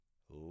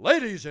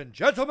Ladies and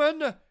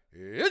gentlemen,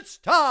 it's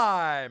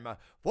time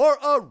for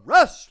a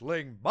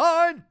Wrestling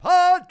Mind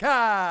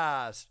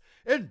podcast.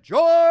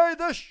 Enjoy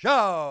the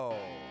show.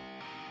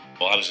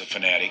 Well, I was a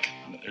fanatic.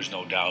 There's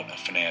no doubt, a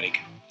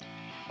fanatic.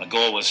 My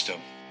goal was to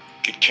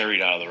get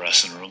carried out of the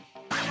wrestling room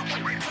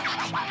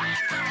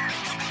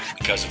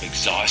because of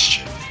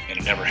exhaustion, and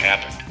it never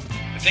happened.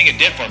 The thing it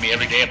did for me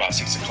every day about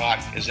 6 o'clock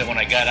is that when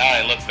I got out,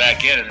 I looked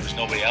back in and there was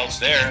nobody else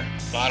there.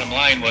 Bottom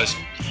line was,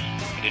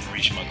 I didn't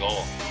reach my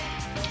goal.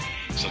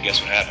 So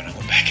guess what happened? I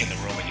went back in the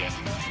room again.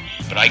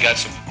 But I got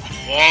some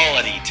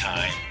quality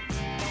time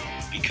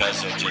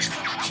because of just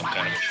some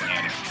kind of a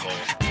fanatic goal.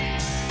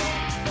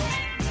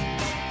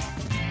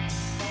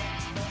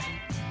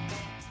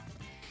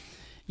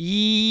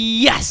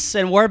 Yes,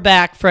 and we're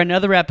back for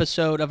another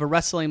episode of a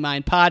Wrestling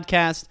Mind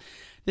podcast.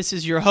 This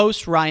is your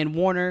host, Ryan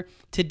Warner.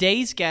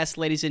 Today's guest,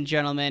 ladies and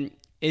gentlemen,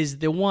 is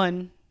the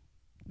one,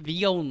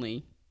 the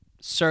only,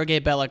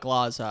 Sergei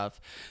Belaglazov.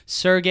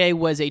 Sergei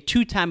was a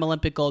two-time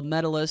Olympic gold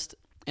medalist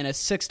and a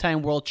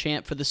six-time world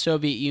champ for the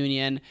Soviet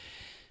Union.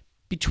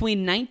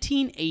 Between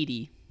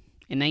 1980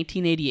 and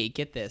 1988,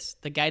 get this,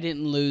 the guy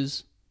didn't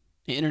lose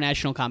an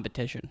international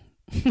competition.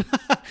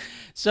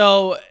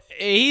 So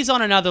he's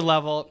on another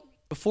level.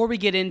 Before we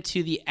get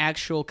into the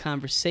actual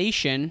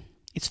conversation,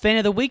 it's Fan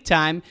of the Week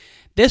time.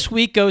 This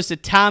week goes to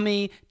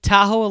Tommy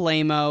Tahoe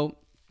Alemo,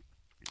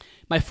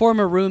 my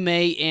former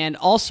roommate and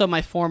also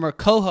my former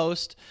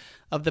co-host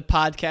of the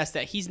podcast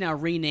that he's now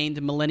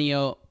renamed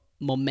Millennial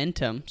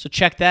Momentum. So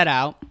check that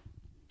out.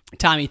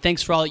 Tommy,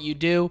 thanks for all that you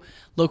do.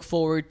 Look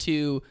forward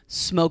to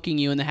smoking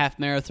you in the half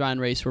marathon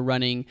race we're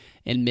running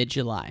in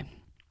mid-July.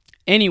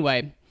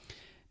 Anyway,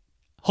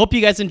 hope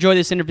you guys enjoy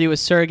this interview with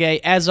Sergei.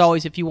 As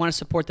always, if you want to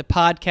support the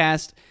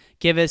podcast,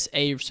 give us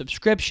a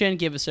subscription,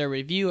 give us a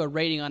review, a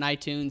rating on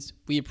iTunes.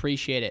 We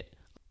appreciate it.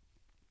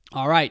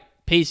 All right.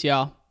 Peace,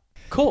 y'all.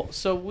 Cool.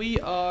 So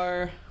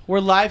we're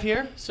live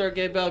here.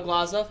 Sergei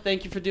Belaglazov,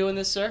 thank you for doing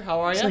this, sir.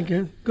 How are you? Thank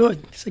you.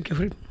 Good. Thank you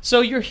for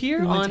So you're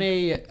here on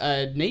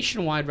a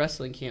nationwide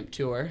wrestling camp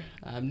tour.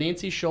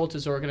 Nancy Schultz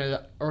is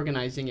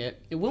organizing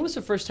it. When was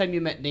the first time you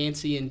met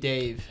Nancy and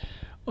Dave?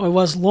 Oh, it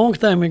was a long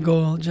time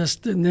ago.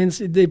 Just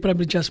Nancy, they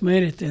probably just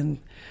married, and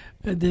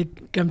they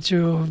come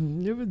to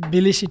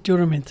Tbilisi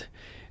tournament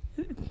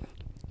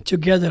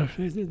together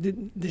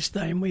this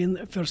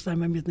time. First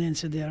time I met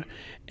Nancy there,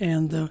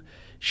 and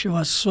she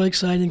was so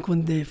exciting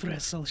when Dave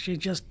wrestled. She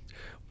just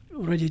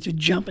ready to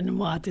jump in the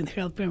mat and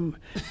help him.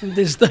 And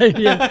this time,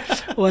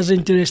 it was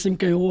interesting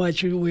to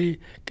watch. We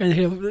kind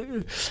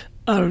of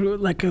our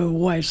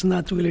wives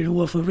not really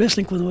involved in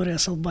wrestling when we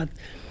wrestled, but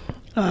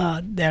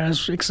that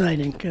was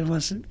exciting. It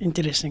was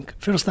interesting.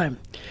 First time.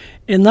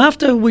 And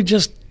after we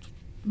just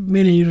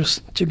many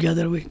years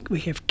together, we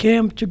have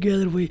camp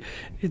together, we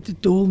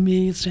did all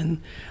meets,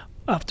 and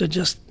after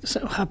just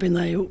so happened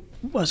I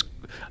was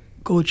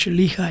coach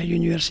Lehigh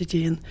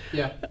University, and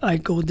I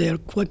go there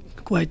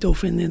quite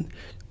often and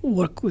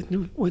work with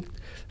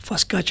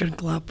Fast Catcher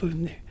Club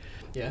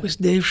with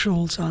Dave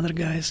Schultz, other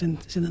guys, and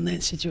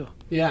Nancy too.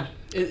 Yeah,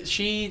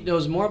 she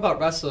knows more about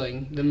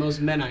wrestling than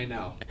most men I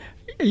know.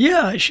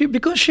 Yeah,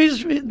 because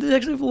she's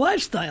the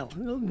lifestyle.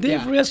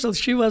 Dave wrestled,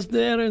 she was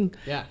there, and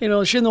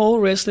she know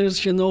wrestlers,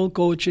 she know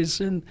coaches,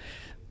 and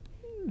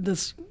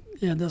that's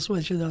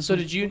what she does. So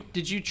did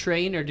you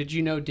train, or did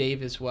you know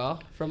Dave as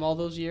well from all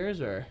those years,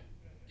 or?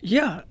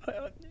 Yeah,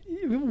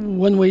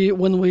 when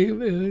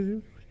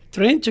we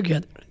trained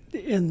together,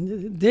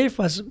 and Dave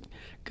was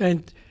kind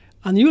of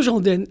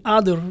unusual than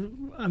other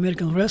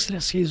American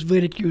wrestlers. He's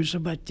very curious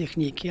about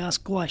technique. He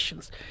asks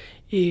questions.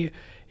 He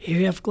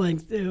have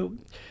good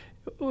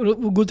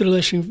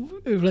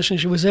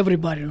relationship with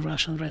everybody in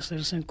Russian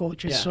wrestlers and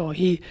coaches. So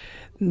he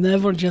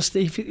never just,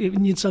 if he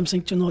needs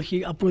something to know,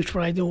 he approached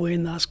right away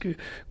and asked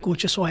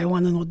coaches, so I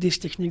want to know this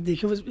technique.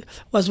 He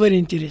was very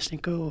interesting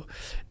to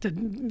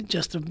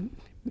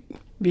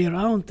be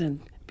around and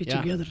be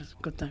together. It's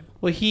a good time.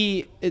 Well,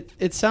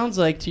 it sounds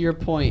like, to your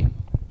point,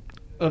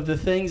 of the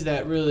things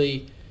that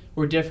really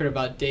were different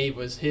about Dave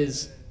was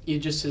his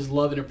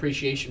love and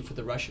appreciation for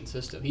the Russian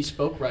system. He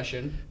spoke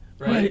Russian.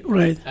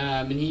 Right.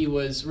 And he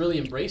was really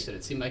embraced it.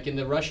 It seemed like, and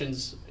the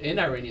Russians and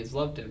Iranians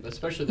loved him, but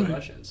especially the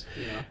Russians.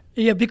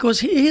 Yeah,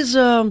 because his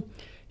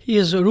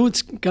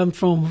roots come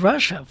from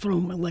Russia,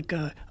 from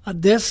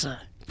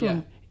Odessa,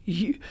 from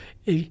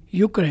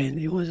Ukraine.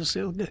 He was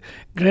a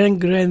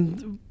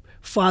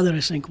grandfather,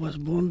 I think, was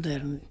born there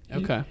in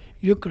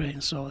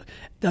Ukraine. So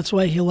that's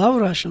why he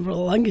loved Russian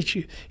language.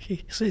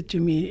 He said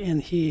to me,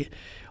 and he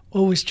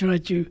always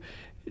tried to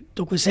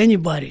talk with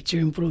anybody to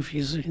improve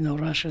his,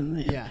 Russian.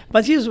 Yeah.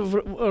 But his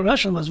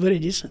Russian was very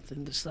decent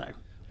in this time.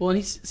 Well, and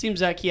he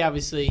seems like he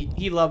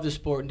loved the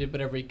sport and did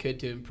whatever he could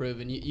to improve,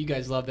 and you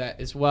guys love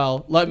that as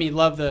well.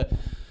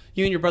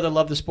 You and your brother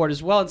love the sport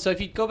as well. And so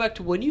if you go back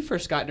to when you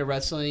first got into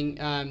wrestling,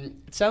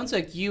 it sounds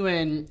like you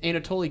and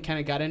Anatoli kind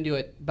of got into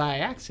it by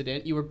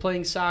accident. You were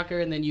playing soccer,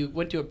 and then you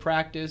went to a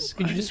practice.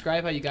 Could you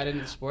describe how you got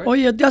into the sport? Oh,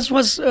 yeah, that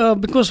was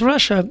because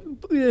Russia,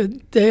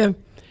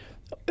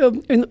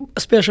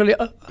 especially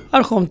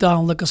our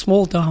hometown, like a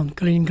small town,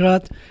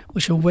 Kaliningrad,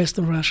 which is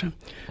Western Russia.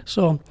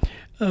 So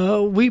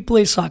we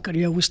play soccer.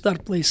 Yeah, we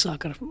start play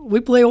soccer. We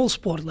play all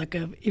sport, like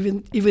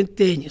even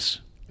tennis,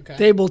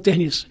 table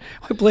tennis.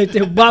 We play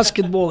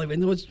basketball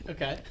even.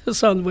 It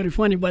sounds very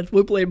funny, but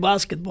we play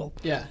basketball.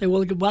 Yeah, we were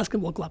like a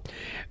basketball club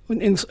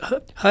in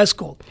high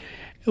school.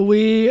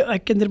 I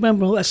can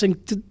remember, I think,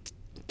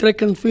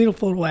 track and field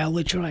for a while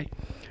we tried.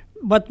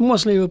 But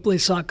mostly we play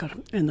soccer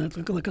in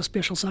like a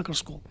special soccer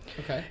school.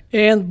 Okay.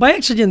 And by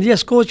accident,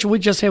 yes, coach, we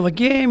just have a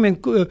game, and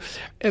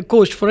a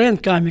coach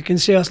friend coming and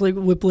say us like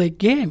we play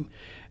game,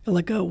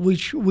 like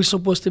which we're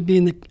supposed to be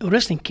in a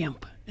wrestling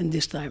camp. In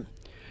this time,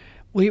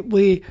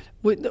 we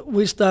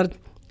start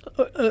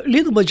a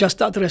little bit, just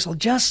start wrestle,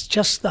 just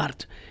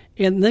start.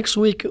 And next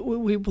week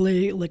we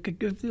play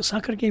like a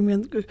soccer game,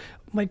 and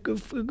my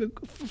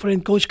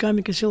friend coach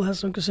coming and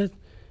said,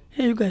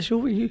 "Hey, you guys,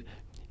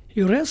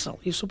 you wrestle.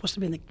 You're supposed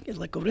to be in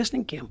like a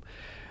wrestling camp."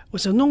 We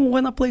said, "No, we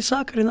want to play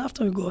soccer." And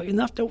after we go,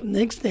 and after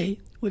next day,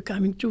 we're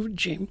coming to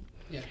gym.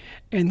 Yeah.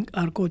 And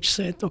our coach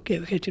said, "Okay,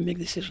 we have to make a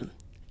decision.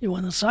 You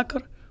want a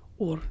soccer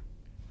or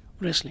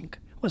wrestling?"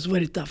 It was a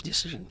very tough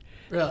decision.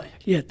 Really?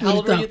 Yeah. How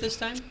old were you at this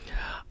time?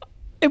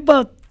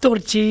 About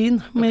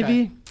 13, maybe.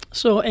 Okay.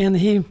 So, and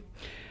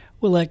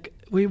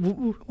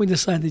we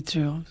decided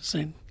to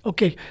say,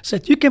 okay,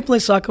 said you can play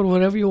soccer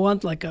wherever you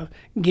want, like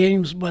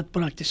games, but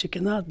practice you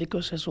cannot,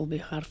 because it will be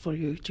hard for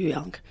you, too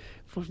young,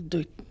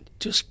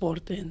 to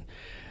sport. And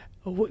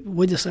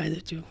we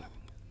decided to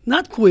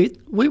not quit.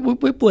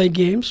 We play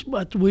games,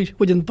 but we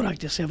didn't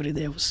practice every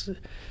day. It was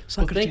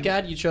soccer thank team.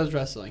 God you chose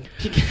wrestling.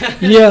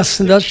 Yes,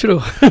 that's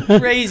true.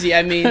 Crazy.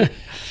 I mean,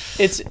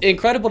 it's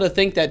incredible to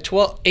think that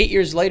 8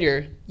 years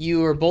later,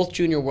 you were both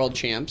junior world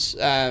champs.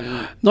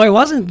 No, I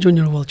wasn't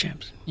junior world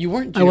champs. You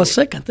weren't. I was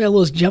second. I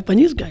was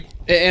Japanese guy.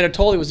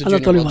 Anatoli was a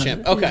junior world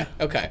champ.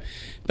 Okay.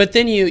 But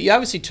then you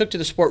obviously took to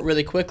the sport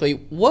really quickly.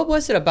 What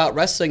was it about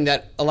wrestling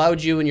that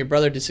allowed you and your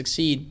brother to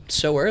succeed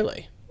so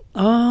early?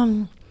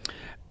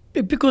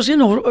 Because,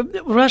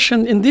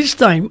 Russian in this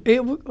time,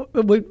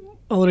 we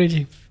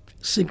already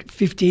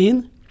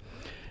 15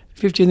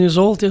 years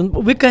old, and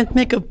we can't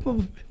make a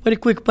very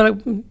quick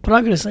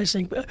progress, I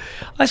think.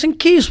 I think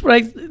key is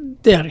right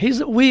there.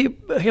 We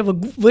have a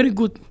very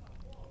good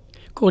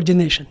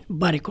coordination,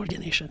 body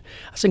coordination.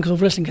 I think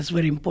wrestling is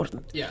very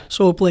important. Yeah.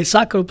 So we play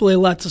soccer, we play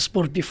lots of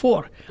sport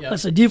before. Yeah.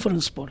 That's a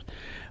different sport.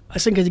 I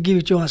think it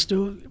gives to us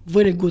to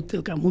very good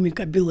moving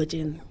ability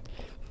and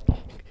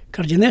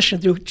coordination,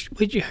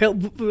 which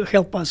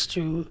help us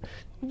to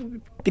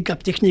pick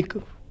up technique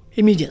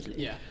immediately.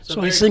 Yeah.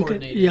 So I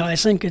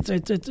think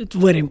it's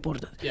very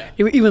important. Yeah.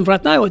 Even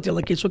right now, I tell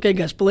like it's okay,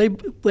 guys.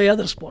 Play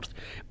other sport.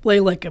 Play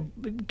like a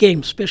game,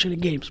 especially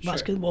games, Sure.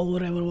 basketball,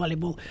 whatever,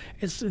 volleyball.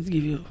 It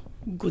gives you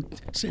good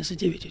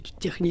sensitivity to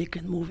technique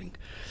and moving.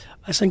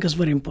 I think it's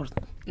very important.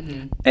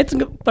 Mm-hmm. I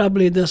think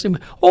probably the same.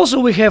 Also,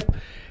 we have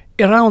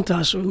around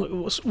us.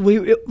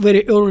 We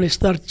very early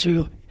start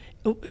to.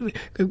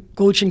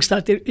 Coaching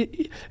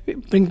started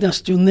bringing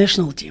us to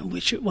national team,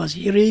 which was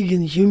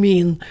Yerigin,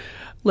 Yumin,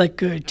 like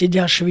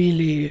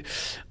Tedashvili,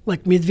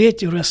 like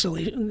Medvedev wrestled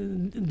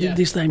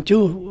this time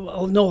too.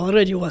 No,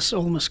 already was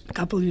almost a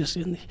couple of years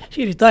and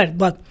he retired,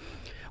 but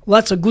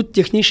lots of good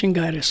technician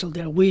guy wrestled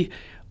there.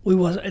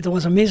 It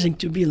was amazing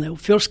to be in the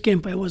first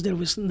camp. I was there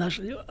with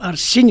our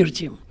senior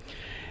team.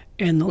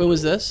 And when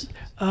was this?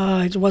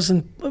 It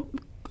wasn't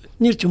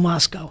near to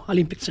Moscow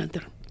Olympic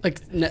Center. Like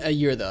a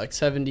year though, like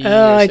 70.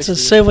 It's a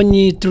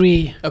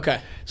 73. Okay.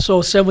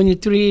 So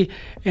 73,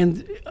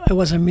 and I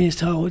was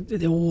amazed how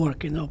they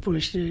work,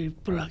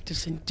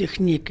 practicing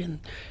technique and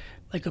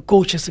like a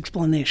coach's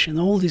explanation.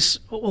 All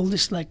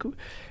this like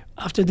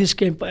after this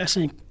camp, I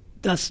think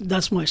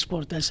that's my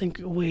sport. I think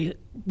we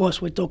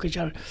talk each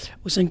other.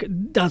 We think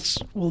that's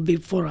will be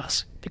for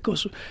us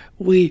because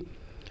we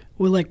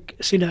like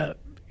see the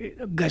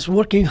guys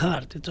working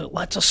hard. It's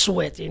lots of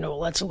sweat,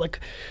 lots of like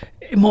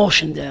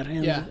emotion there,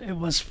 and it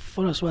was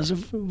for us was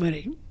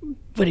very,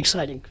 very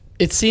exciting.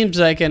 It seems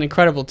like an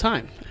incredible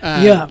time.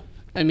 Yeah.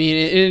 I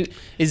mean,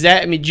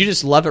 did you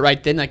just love it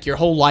right then? Like your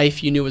whole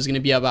life, you knew it was going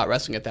to be about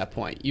wrestling at that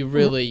point. You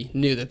really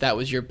knew that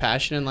was your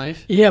passion in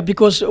life. Yeah,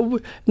 because we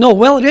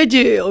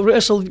already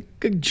wrestled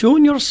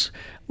juniors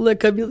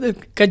like a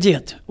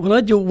cadet. We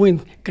already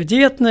win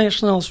cadet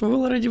nationals. We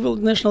already were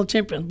national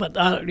champion, but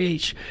our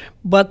age.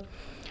 But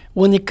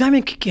when the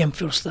coming camp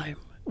first time,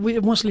 we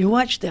mostly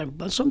watch them,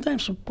 but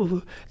sometimes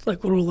we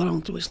like roll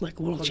around with like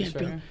world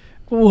champion,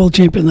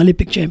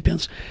 Olympic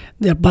champions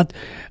there. But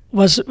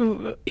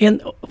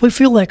and we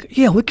feel like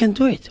we can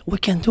do it.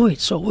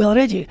 So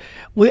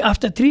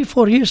after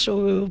 3-4 years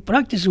of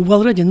practice, we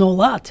already know a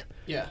lot.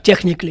 Yeah.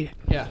 Technically.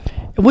 Yeah.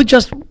 We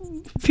just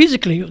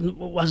physically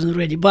wasn't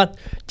ready, but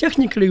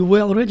technically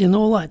we already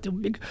know a lot.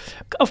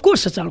 Of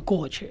course, it's our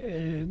coach,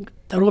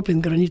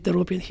 Taropin, Granit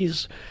Taropin.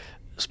 He's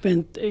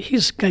spent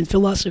his kind of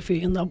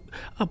philosophy and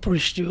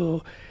approach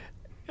to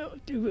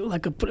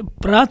like a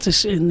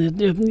practice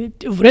in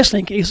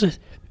wrestling. He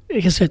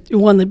said you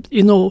want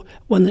to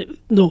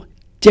know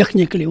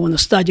technically, want to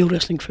study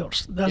wrestling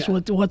first. That's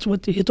what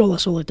he told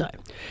us all the time.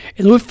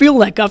 And we feel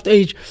like after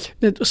age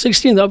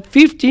 16,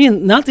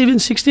 15, not even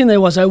 16 I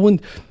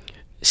won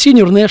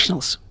senior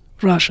nationals,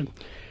 Russian.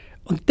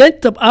 On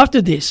that top,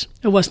 after this,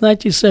 it was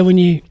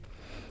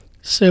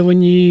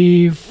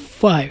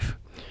 1975.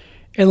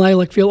 And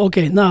I feel,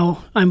 okay,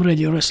 now I'm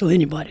ready to wrestle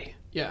anybody.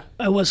 Yeah.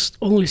 I was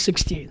only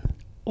 16.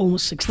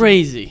 Almost 16.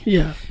 Crazy.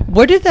 Yeah.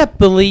 Where did that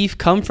belief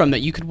come from that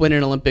you could win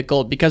an Olympic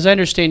gold? Because I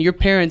understand your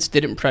parents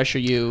didn't pressure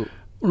you.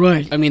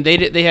 Right. I mean,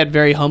 they had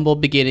very humble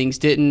beginnings,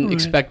 didn't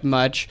expect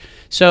much.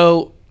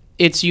 So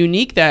it's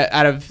unique that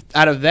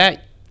out of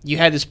that, you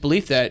had this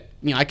belief that,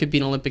 I could be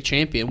an Olympic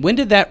champion. When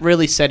did that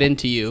really set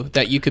into you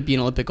that you could be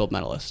an Olympic gold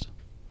medalist?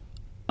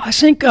 I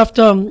think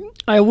after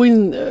I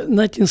win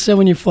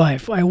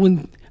 1975, I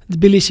won the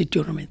Tbilisi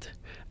tournament,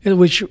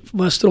 which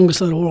was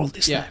strongest in the world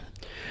this time.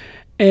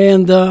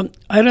 And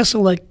I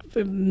wrestled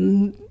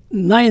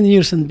 9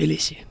 years in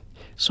Tbilisi.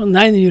 So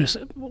 9 years,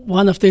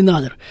 one after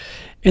another.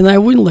 And I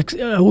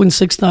win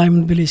 6 times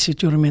in Tbilisi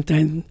tournament.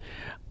 And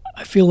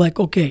I feel like,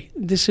 okay,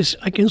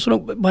 I can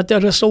strong. But I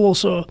wrestle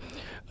also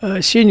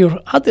senior,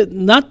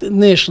 not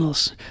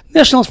nationals.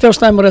 Nationals first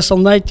time I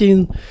wrestled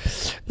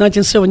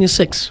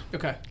 1976.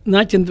 Okay.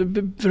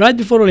 Right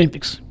before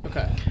Olympics.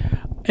 Okay.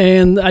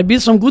 And I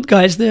beat some good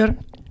guys there.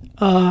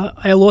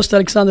 I lost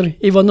Alexander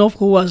Ivanov,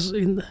 who was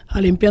in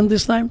Olympian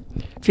this time,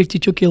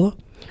 52 kilo.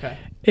 Okay.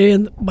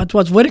 But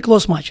was very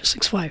close match,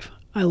 6-5.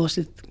 I lost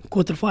it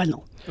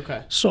quarterfinal.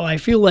 Okay. So I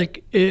feel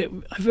like,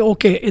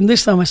 okay, and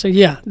this time I said,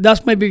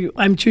 that's maybe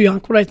I'm too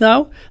young right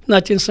now.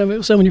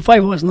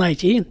 1975 I was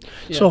 19.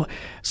 Yeah. So I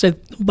said,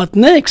 but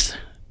next,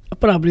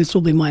 probably it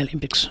will be my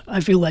Olympics.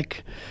 I feel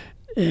like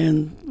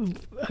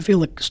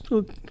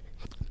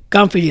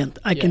confident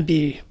I can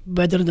be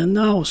better than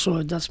now.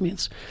 So that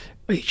means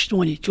age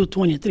 22,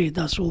 23,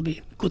 that will be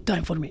a good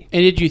time for me.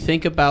 And did you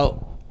think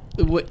about,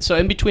 so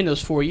in between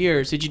those 4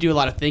 years, did you do a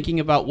lot of thinking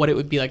about what it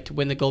would be like to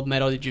win the gold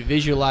medal? Did you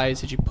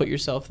visualize? Did you put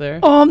yourself there?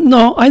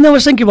 No, I never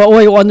think about,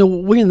 I want to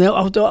win.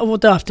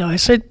 What after? I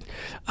said,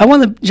 I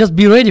want to just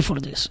be ready for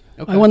this.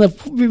 Okay. I want to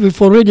be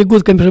for really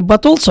good competition.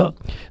 But also,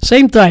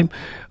 same time,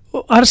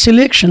 our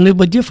selection a little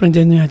bit different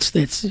than the United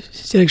States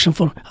selection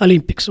for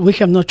Olympics. We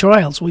have no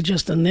trials. We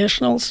just the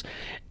nationals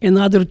and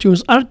other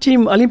teams. Our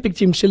team, Olympic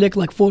team, select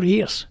 4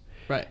 years.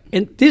 Right.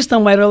 And this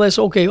time I realized,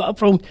 okay,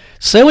 from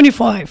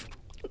 75,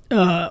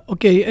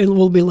 okay, it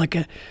will be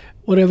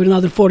whatever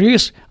another 4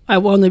 years. I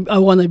want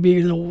to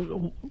be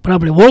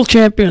probably world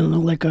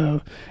champion, like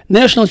a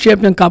national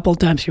champion, couple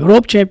times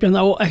Europe champion.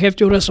 I have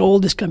to wrestle all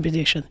this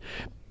competition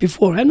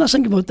before. I'm not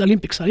thinking about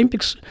Olympics.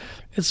 Olympics,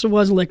 it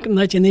was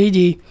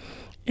 1980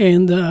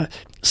 and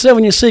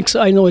 76.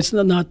 I know it's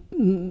not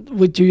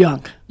we're too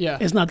young. Yeah,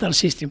 it's not our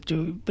system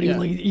to bring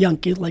a young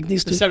kid like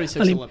this the to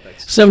 76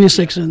 Olympics.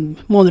 76 in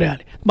Montreal.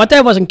 But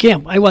I was in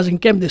camp.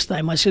 this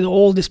time. I see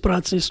all this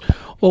process,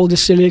 all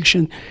this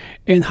selection,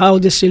 and how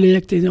they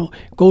select.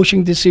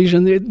 Coaching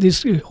decision.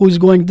 Who's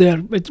going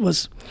there? It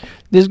was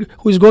this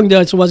who's going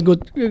there. It was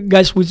good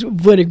guys with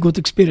very good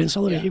experience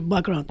already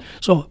background.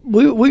 So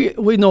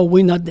we know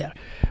we're not there.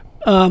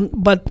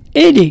 But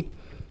 80.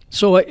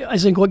 So I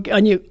think I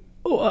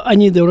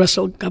need to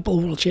wrestle a couple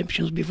of world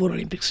champions before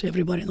Olympics.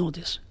 Everybody knows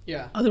this.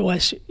 Yeah.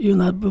 Otherwise, you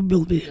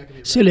will be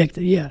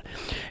selected. Yeah.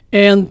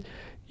 And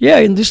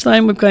in this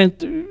time,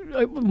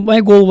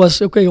 my goal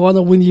was, okay, I want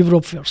to win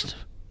Europe first.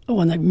 I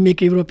want to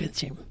make a European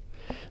team.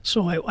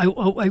 So I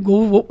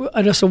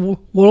wrestle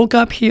World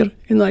Cup here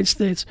in the United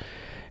States,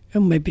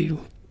 and maybe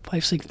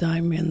 5-6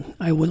 times, and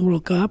I win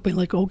World Cup, and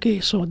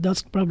okay, so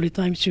that's probably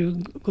time to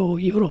go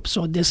Europe.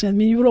 So they sent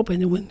me Europe,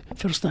 and I win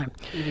first time.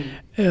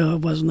 Mm-hmm. It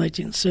was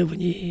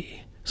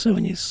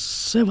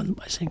 1977,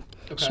 I think.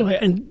 Okay. So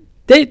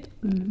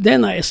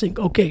then I think,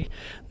 okay,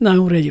 now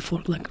I'm ready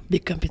for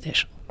big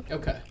competition.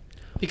 Okay.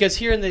 Because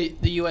here in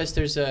the U.S.,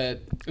 there's a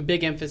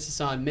big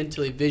emphasis on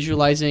mentally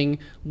visualizing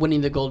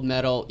winning the gold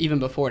medal even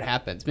before it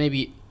happens.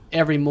 Maybe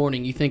every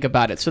morning you think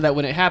about it so that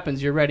when it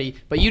happens, you're ready,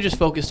 but you just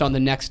focused on the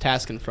next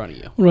task in front of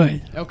you.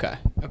 Right. Okay,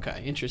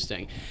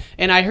 interesting.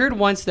 And I heard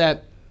once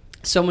that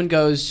someone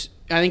goes,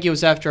 I think it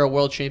was after a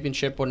world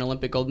championship or an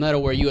Olympic gold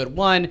medal where you had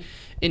won,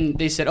 and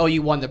they said, oh,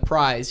 you won the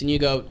prize. And you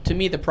go, to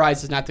me, the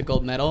prize is not the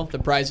gold medal. The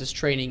prize is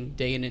training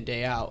day in and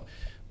day out.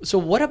 So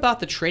what about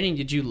the training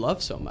did you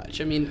love so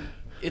much? I mean,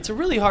 it's a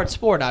really hard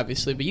sport,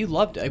 obviously, but you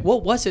loved it.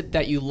 What was it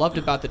that you loved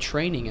about the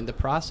training and the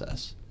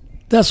process?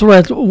 That's the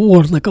right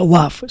word, a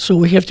love. So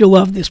we have to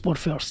love this sport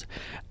first.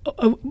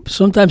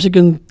 Sometimes you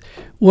can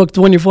work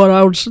 24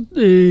 hours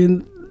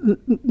and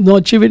not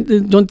achieve it.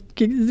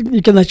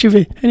 You can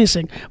achieve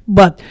anything.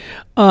 But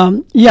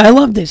I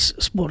love this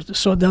sport.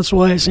 So that's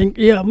why I think,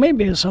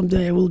 maybe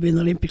someday I will be in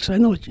the Olympics. I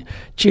know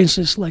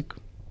chances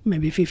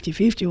maybe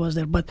 50-50 was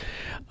there, but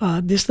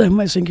this time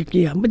I think,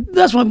 But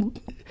that's what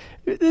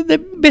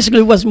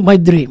basically was my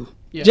dream,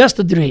 just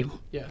a dream.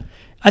 Yeah.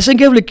 I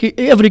think every kid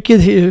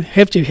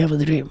have to have a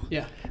dream.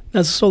 Yeah,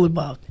 that's all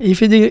about.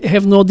 If you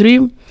have no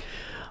dream,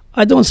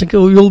 I don't think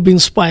you'll be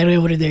inspired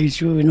every day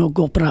to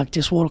go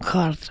practice, work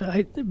hard.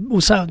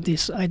 Without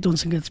this, I don't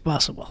think it's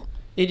possible.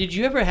 And did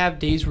you ever have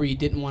days where you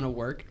didn't want to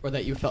work or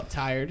that you felt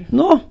tired?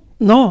 No.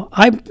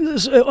 I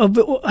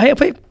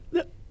have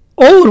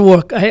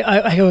overwork.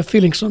 I have a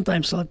feeling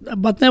sometimes,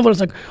 but never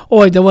like,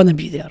 I don't want to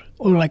be there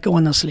or like I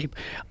want to sleep.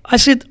 I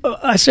said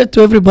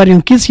to everybody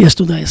on kids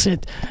yesterday. I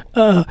said,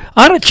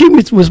 our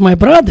achievement with my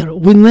brother,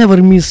 we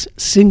never miss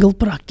single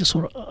practice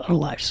of our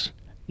lives.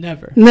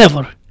 Never.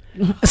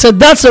 I said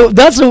that's a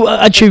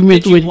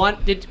achievement.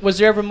 Was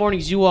there ever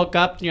mornings you woke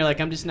up and you're like,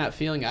 I'm just not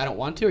feeling it, I don't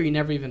want to, or you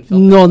never even felt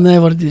No,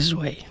 never this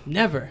way.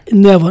 Never.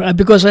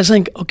 Because I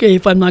think, okay,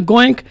 if I'm not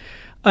going,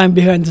 I'm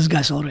behind these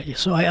guys already.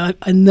 So I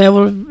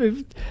never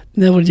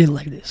did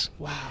like this.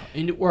 Wow.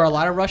 And were a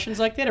lot of Russians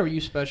like that, or were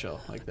you special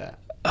like that?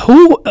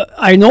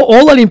 I know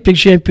all Olympic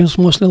champions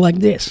mostly like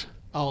this.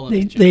 All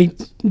they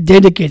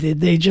dedicated.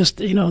 They just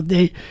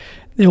they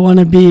want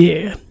to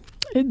be.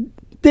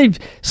 They're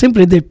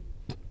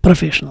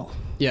professional.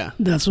 Yeah.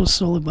 That's what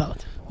it's all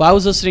about. Well, I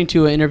was listening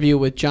to an interview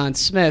with John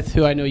Smith,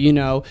 who I know you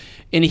know,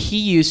 and he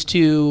used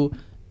to,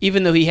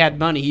 even though he had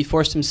money, he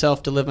forced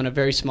himself to live on a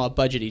very small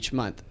budget each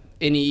month,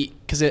 and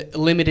because it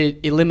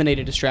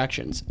eliminated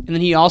distractions. And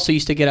then he also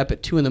used to get up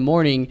at 2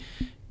 a.m,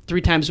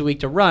 3 times a week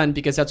to run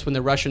because that's when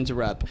the Russians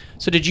are up.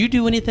 So did you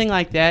do anything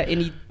like that?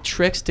 Any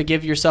tricks to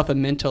give yourself a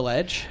mental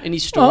edge? Any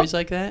stories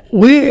like that?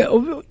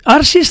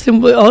 Our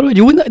system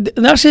already.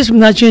 Our system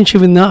not changed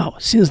even now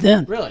since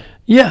then. Really?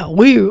 Yeah,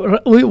 we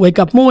wake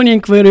up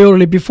morning very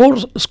early before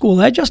school.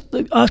 I just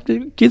asked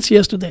the kids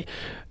yesterday.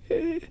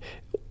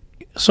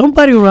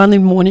 Somebody run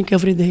in morning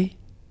every day,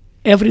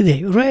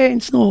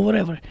 rain, snow,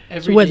 whatever.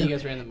 Every day you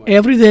guys ran in the morning.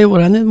 Every day we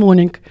run in the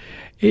morning.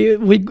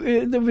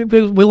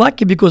 We're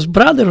lucky because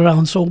brother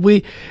around, so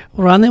we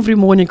run every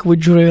morning. We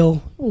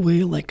drill.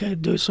 We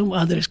do some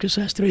other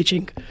exercise,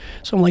 stretching,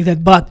 something like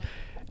that. But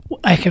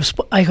I have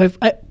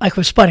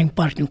sparring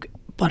partner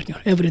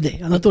every day.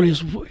 Anatoli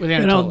is with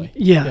Anatoli.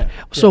 Yeah.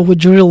 So we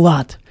drill a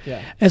lot.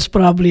 Yeah. It's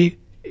probably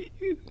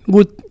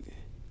good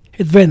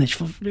advantage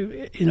for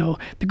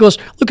because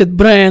look at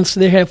brands,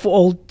 they have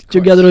all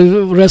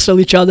together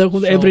wrestle each other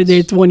every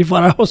day 24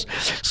 hours.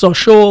 So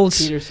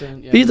Schultz,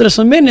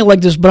 Peterson, many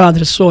like these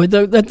brothers. So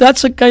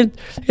that's a kind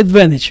of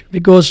advantage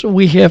because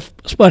we have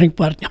sparring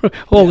partner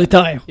all the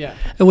time. Yeah.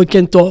 And we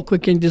can talk, we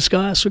can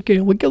discuss, we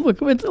can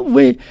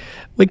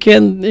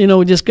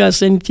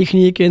discuss any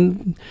technique,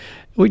 and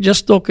we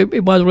just talk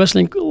about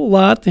wrestling a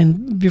lot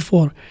and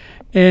before,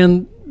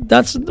 and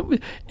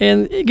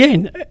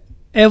again.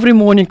 Every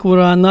morning we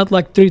run, not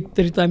like three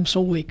times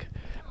a week,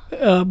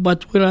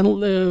 but we run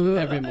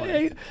every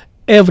morning.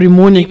 Every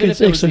morning. Even if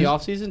it was the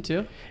off season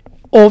too.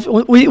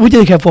 We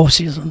didn't have off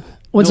season.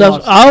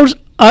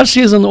 Our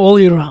season all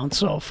year round,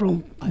 so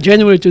from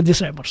January to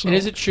December. So. And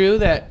is it true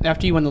that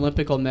after you won the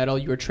Olympic gold medal,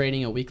 you were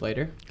training a week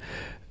later?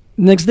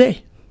 Next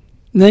day,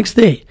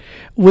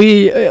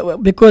 we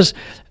because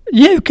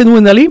you can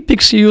win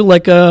Olympics.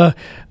 You're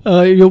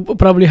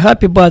probably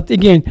happy, but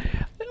again.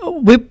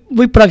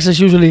 We practice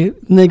usually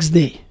next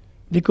day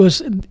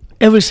because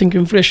everything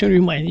in fresh in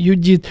your mind. You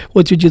did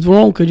what you did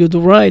wrong, or you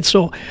did right.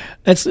 So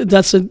that's a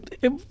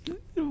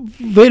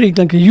very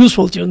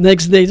useful to you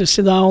next day to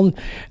sit down,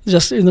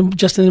 just in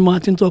the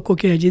mat and talk.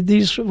 Okay, I did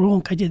this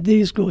wrong. I did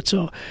this good.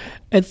 So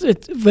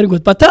it's very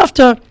good. But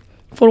after.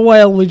 For a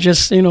while, we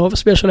just,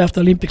 especially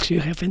after Olympics, you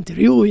have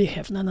interview, you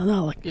have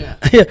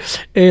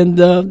and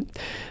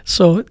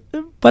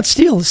but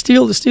still,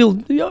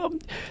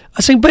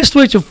 I think best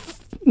way to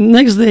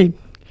next day,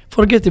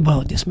 forget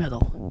about this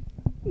medal.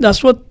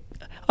 That's what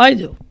I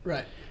do.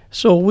 Right.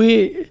 So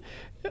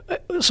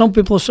some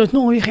people said,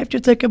 no, we have to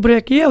take a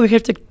break. Yeah, we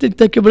have to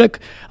take a break.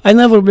 I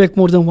never break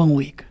more than 1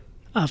 week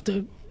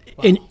after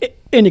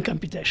any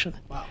competition.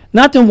 Wow.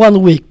 Not in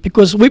 1 week,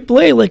 because we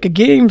play like a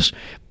games,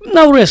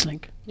 now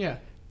wrestling. Yeah.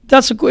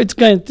 That's it's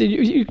kind of,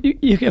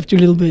 you have to a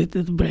little bit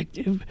break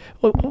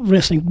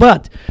wrestling,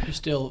 but you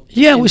still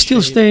we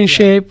still stay in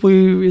shape.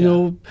 We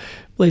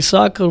play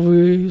soccer,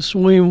 we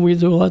swim, we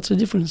do lots of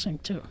different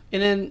things too.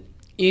 And then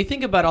you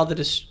think about all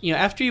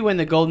after you win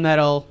the gold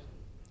medal,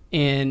 so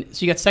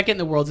you got second in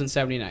the worlds in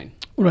 '79,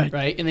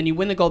 right, and then you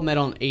win the gold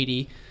medal in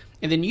 '80,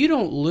 and then you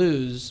don't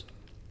lose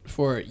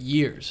for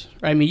years,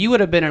 right? I mean, you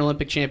would have been an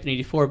Olympic champion in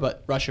 '84,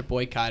 but Russia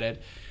boycotted.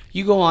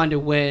 You go on to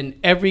win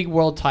every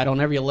world title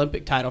and every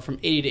Olympic title from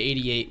 80 to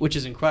 88, which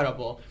is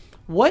incredible.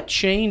 What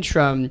changed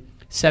from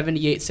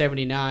 78,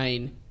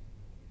 79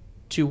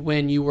 to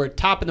when you were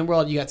top in the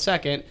world, you got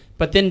second,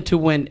 but then to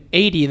win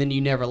 80 and then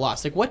you never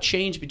lost? Like, what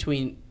changed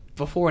between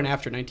before and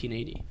after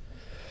 1980?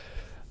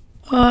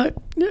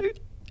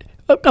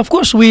 Of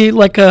course, we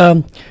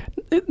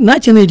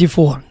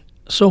 1984.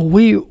 So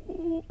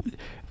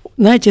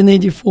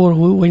 1984,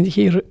 we went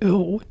here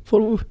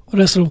for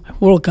Wrestle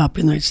World Cup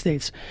in the United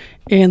States.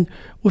 And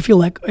we feel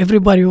like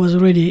everybody was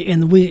ready,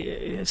 and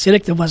we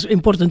selected was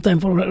important time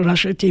for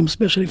Russia team,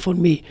 especially for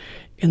me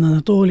and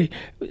Anatoly.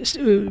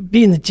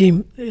 Being a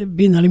team,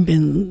 being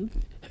Olympian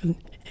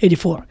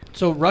 '84.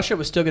 So Russia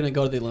was still going to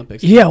go to the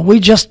Olympics. Yeah, we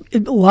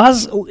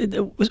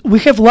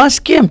have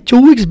last camp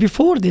 2 weeks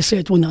before they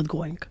said we're not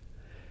going.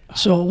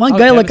 So one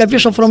guy, like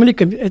official from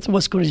Lincoln, it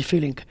was crazy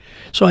feeling.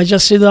 So I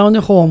just sit down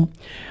at home.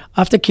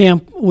 After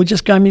camp, we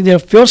just come in there.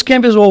 First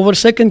camp is over.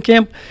 Second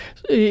camp,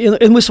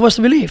 and we're supposed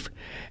to leave.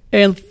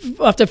 And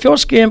after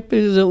first camp,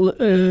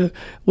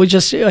 we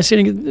just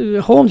sitting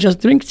at home, just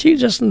drink tea,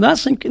 just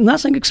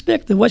nothing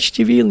expected. Watch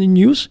TV and the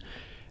news.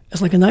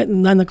 It's like a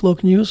 9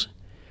 o'clock news.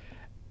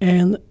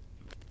 And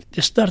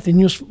they start the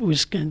news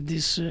with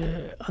this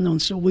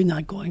announcer, we're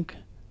not going.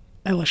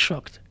 I was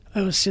shocked.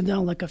 I was sitting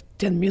down like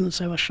 10 minutes,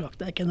 I was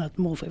shocked. I cannot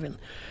move even.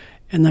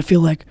 And I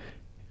feel like,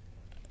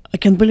 I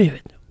can't believe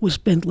it. We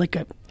spent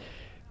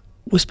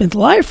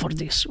life for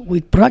this.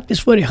 We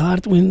practiced very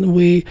hard in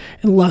the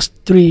last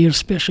 3 years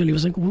especially, it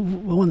was like,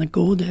 we want to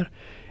go there.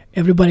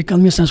 Everybody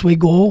convinced us we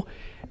go.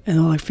 And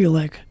I feel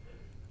like,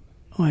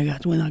 oh my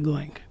God, we're not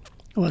going.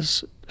 It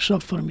was a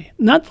shock for me.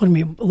 Not for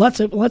me. Lots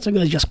of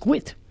guys just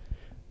quit.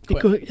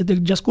 Because they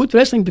just quit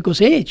wrestling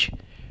because age.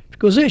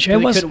 Because age.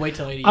 Couldn't wait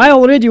till 88. I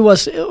already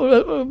was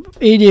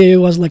 80. I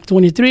was like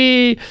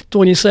 23,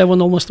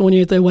 27, almost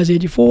 28. I was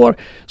 84.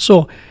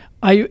 So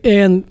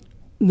and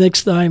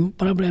next time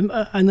probably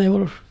I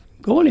never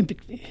go Olympic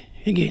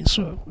again.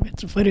 So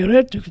it's very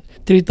rare to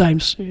 3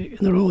 times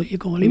in a row you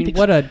go Olympics.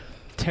 What a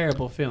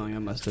terrible feeling I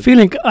must have.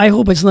 I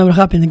hope it's never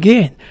happen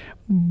again.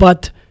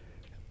 But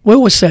we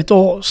always said,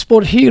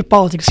 sport here,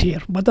 politics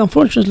here. But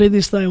unfortunately,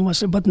 this time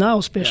but now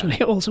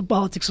especially, also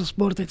politics and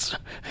sport,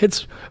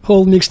 it's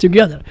all mixed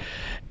together.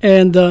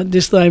 And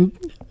this time,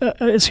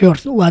 it's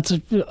hurt. Lots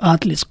of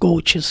athletes,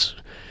 coaches,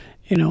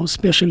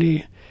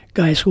 especially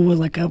guys who were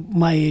like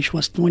my age,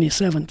 was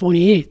 27,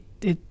 28.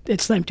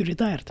 It's time to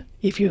retire.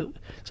 If you're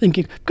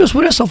thinking, because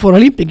we wrestle for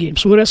Olympic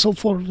Games, we wrestle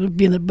for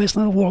being the best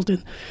in the world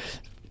in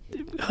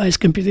highest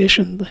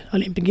competition, the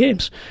Olympic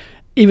Games,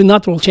 even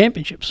not World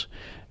Championships.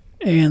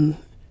 And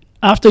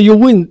after you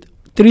win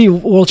 3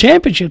 World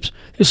Championships,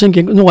 you're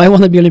thinking, no, I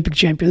want to be Olympic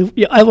champion.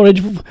 I've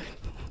already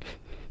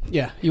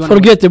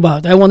forget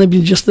about it. I want to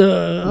be just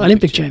an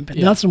Olympic champion.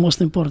 Yeah. That's the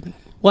most important.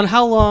 Well,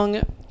 how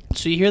long,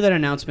 so you hear that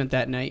announcement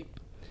that night,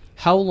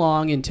 how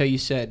long until you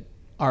said,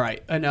 all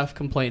right, enough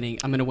complaining,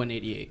 I'm going to win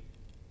 88?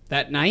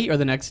 That night or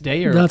the next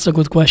day? Or? That's a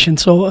good question.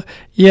 So,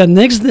 the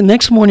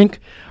next morning,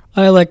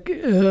 I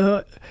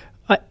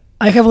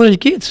have already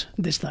kids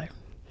this time.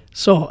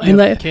 So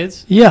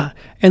kids? Yeah,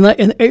 and I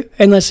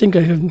think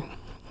I have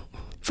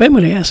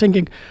family. I'm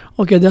thinking,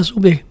 okay, that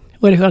will be a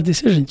very hard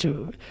decision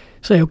to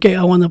say, okay,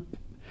 I want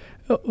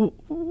to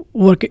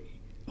work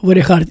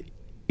very hard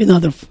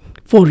another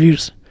 4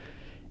 years.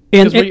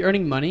 And were you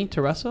earning money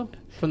to wrestle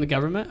from the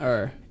government,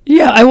 or?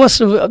 Yeah, I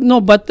was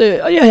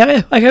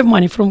I have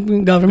money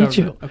from government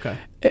too. Okay.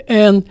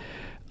 And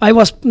I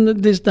was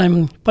this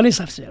time police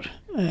officer,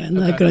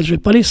 and I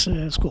graduated police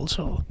school.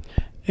 So,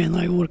 and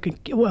I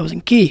was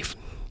in Kyiv.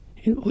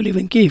 We live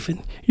in Kyiv, in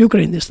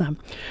Ukraine this time.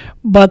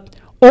 But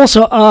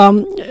also,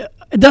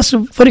 that's a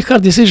very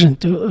hard decision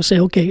to say,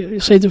 okay,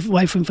 say to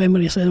wife and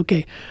family, say,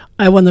 okay,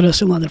 I want to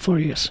wrestle another 4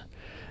 years.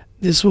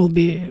 It's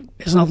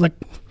not like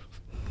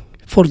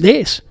 4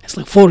 days, it's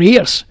like 4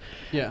 years.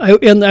 Yeah.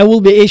 I will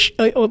be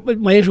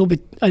my age will be,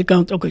 I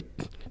count,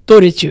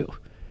 32.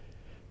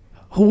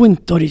 Who win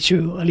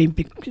 32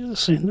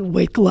 Olympics in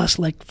weight class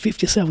like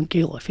 57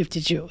 kilo,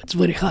 52? It's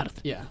very hard.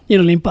 Yeah.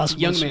 Nearly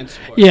impossible. Young man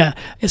sport. Yeah.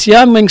 It's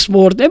young man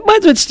sport.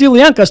 It's still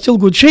young, still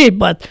good shape,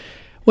 but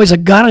with a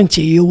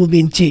guarantee you will be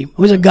in team.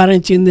 With a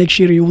guarantee next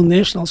year you will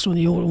nationals and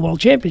you will world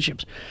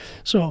championships.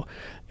 So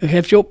you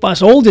have to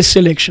pass all this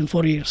selection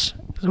 4 years.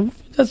 So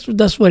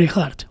that's very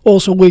hard.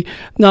 Also, we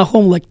now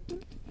home like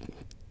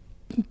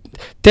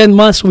 10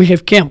 months we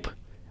have camp.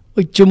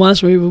 With 2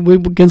 months we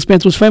can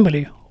spend with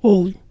family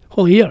whole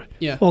year,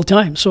 all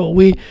time. So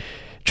we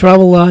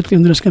travel a lot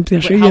in this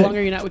competition. Wait, how long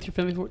are you not with your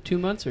family for? 2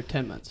 months or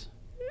 10 months?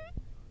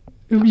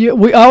 Yeah,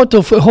 we out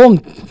of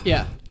home.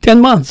 Yeah. 10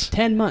 months.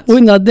 10 months. We're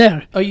not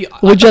there. Oh,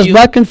 we're just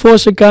back and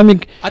forth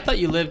coming. I thought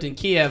you lived in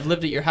Kiev,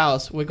 lived at your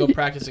house. We'd go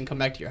practice and come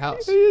back to your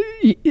house.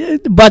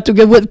 But to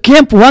get with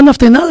camp, one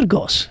after another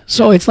goes.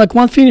 So it's like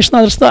one finish,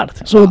 another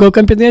start. So we go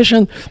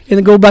competition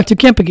and go back to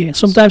camp again.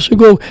 Sometimes we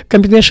go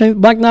competition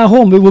back now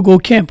home. We will go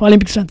camp,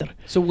 Olympic Center.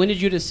 So when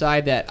did you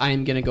decide that I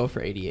am going to go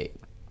for 88?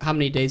 How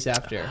many days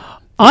after?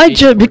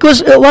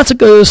 Because lots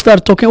of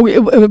start talking,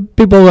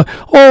 people,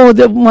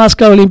 the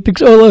Moscow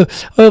Olympics,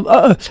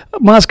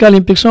 Moscow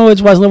Olympics,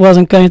 it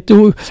wasn't kind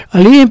to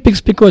Olympics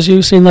because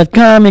you see not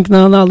coming,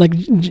 now like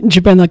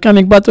Japan not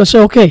coming, but I say,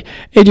 okay,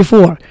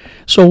 84,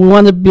 so we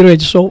want to be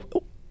ready, so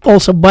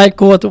also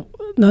boycott,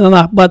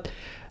 no, but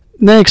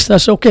next I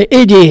say, okay,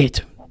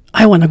 88,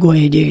 I want to go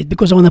 88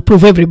 because I want to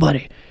prove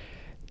everybody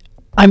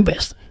I'm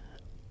best,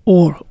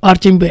 or our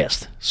team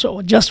best,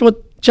 so just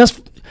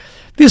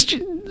this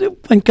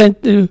kind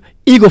of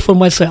ego for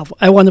myself.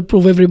 I want to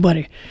prove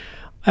everybody.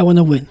 I want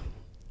to win.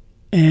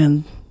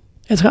 And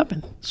it's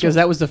happened. Because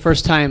that was the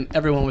first time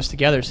everyone was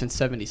together since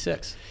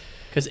 76.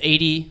 Because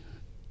 80,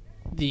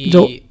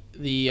 the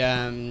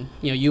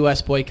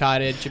U.S.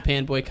 boycotted,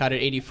 Japan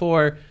boycotted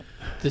 84.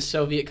 the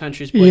Soviet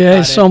countries Yeah,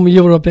 boycotted. some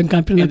European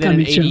countries And then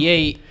in coming too.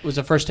 '88 was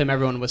the first time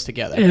everyone was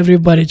together.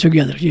 Everybody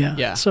together, yeah.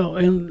 Yeah. So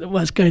and it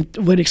was kind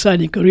of very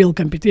exciting, a real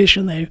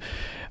competition.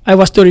 I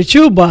was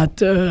 32,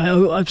 but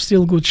I'm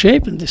still good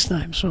shape in this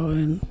time. So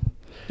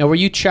Now, were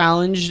you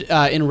challenged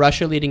in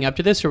Russia leading up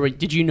to this, or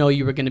did you know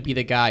you were going to be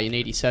the guy in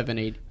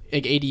 87,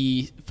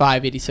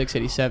 85, 86,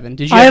 87?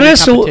 Did you have any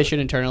competition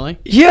internally?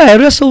 Yeah, I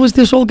wrestled with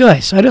these old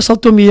guys. I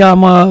wrestled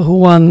Tomiyama, who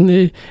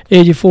won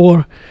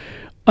 84.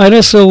 I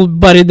wrestled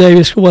Barry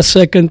Davis, who was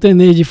second in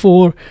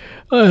 84.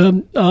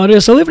 I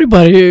wrestled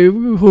everybody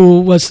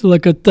who was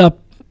like a top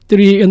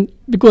 3. And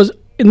because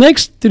the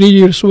next 3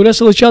 years, we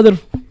wrestled each other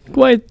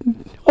quite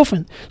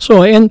often.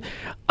 So, and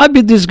I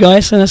beat these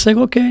guys, and I said,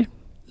 okay,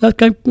 that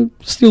kind of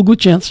still good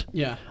chance.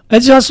 Yeah.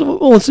 It's just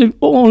also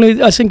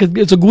only, I think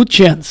it's a good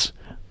chance.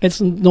 It's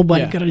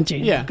nobody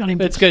guaranteed. Yeah,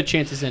 it's good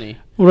chance as any.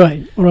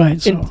 Right.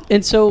 So.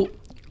 And so,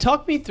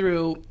 talk me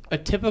through a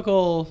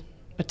typical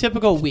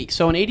week.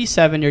 So in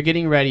 '87, you're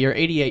getting ready. Or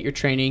 '88, you're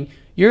training.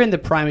 You're in the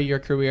prime of your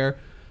career.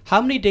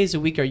 How many days a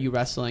week are you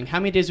wrestling? How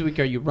many days a week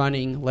are you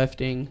running,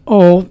 lifting?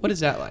 Oh, what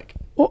is that like?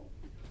 Oh,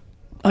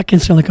 I can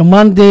say like a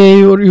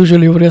Monday, or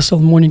usually we wrestle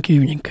morning,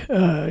 evening.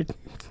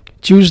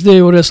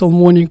 Tuesday we wrestle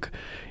morning,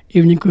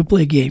 evening we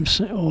play games.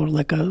 Or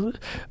like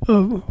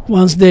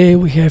Wednesday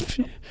we have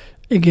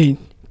again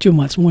 2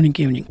 months morning,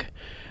 evening.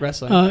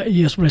 Wrestling.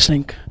 Yes,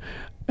 wrestling.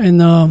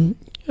 And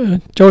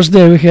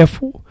Thursday we have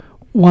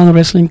one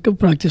wrestling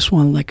practice,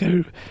 one like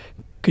a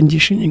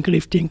conditioning,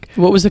 lifting.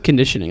 What was the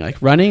conditioning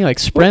like? Running, like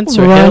sprints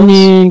or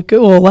running?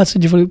 hills? Lots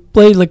of different.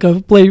 Play like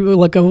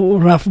a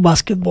rough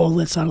basketball.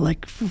 That's our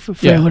like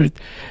favorite.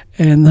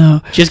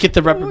 And just get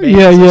the rubber bands.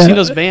 Yeah. I've seen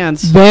those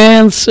bands.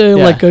 Bands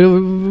like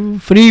a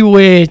free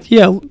weight.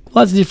 Yeah,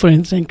 lots of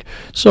different things.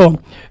 So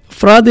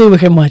Friday we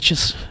have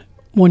matches.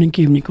 Morning,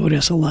 evening we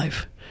wrestle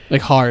live.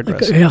 Like hard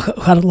wrestling. Yeah,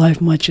 hard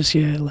live matches,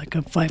 like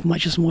 5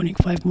 matches morning,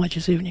 5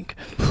 matches evening.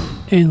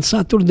 And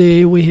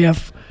Saturday we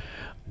have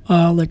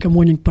like a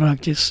morning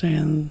practice.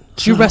 And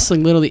so you're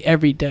wrestling literally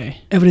every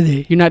day? Every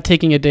day. You're not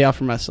taking a day off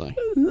from wrestling?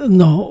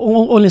 No,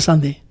 only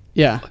Sunday.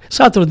 Yeah.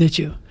 Saturday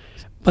too.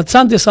 But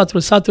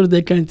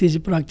Saturday kind of easy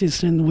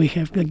practice, and we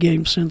have the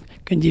games and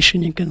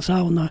conditioning and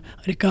sauna,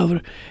 recover,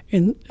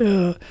 and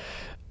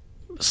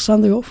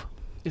Sunday off.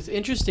 It's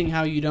interesting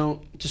how you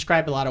don't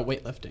describe a lot of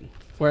weightlifting.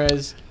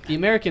 Whereas the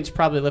Americans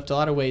probably lift a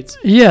lot of weights.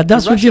 Yeah,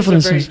 that's what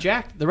difference is.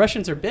 The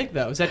Russians are big,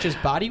 though. Is that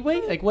just body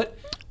weight? Like what?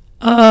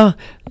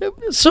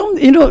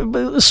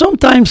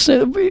 Sometimes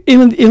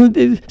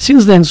even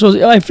since then.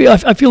 So I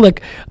feel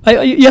like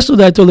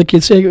yesterday I told the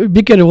kids, say,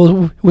 be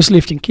careful with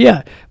lifting.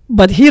 Yeah,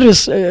 but here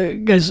is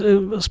guys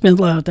spend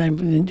a lot of time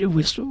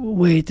with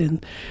weight,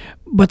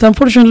 but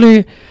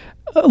unfortunately,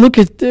 look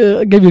at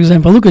give you an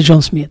example. Look at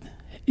John Smith.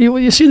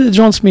 You see that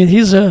John Smith,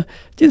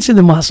 didn't see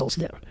the muscles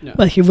there,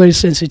 but he's very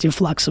sensitive,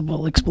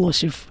 flexible,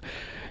 explosive,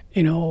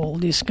 all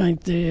this kind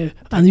of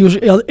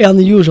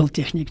unusual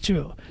technique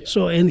too. Yeah.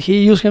 So, and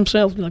he used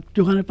himself like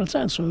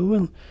 200%, so he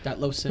win. That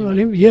low single.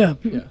 Yeah.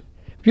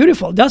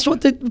 Beautiful. That's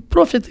what the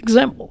perfect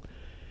example.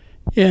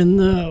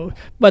 And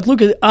but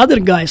look at other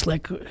guys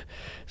like,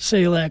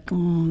 say like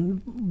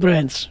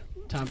Brands,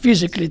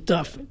 physically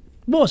tough.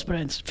 Both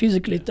Brands,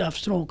 physically tough,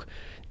 strong.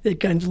 They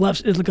kind of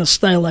love it's like a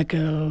style like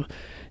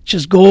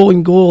just go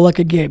and go like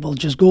a Gable,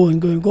 just go and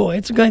go and go.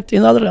 It's got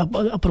another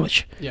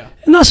approach. Yeah.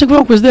 And nothing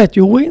wrong with that.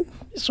 You win,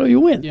 so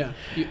you win. Yeah.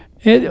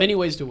 Many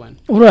ways to win.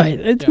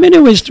 Right. Many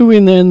ways to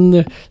win,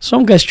 and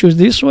some guys choose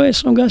this way,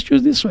 some guys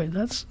choose this way.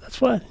 That's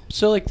fine.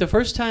 So like the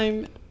first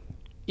time,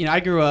 I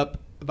grew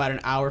up about an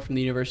hour from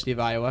the University of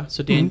Iowa.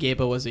 So Dan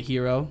Gable was a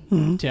hero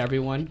to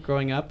everyone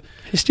growing up.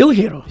 He's still a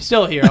hero.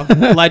 Still a hero,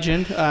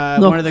 legend.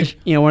 One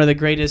of the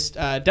greatest,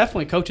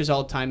 definitely coaches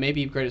all time,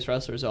 maybe greatest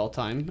wrestlers all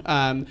time.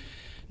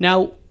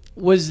 Now,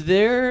 was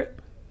there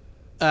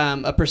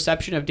a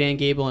perception of Dan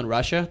Gable in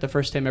Russia the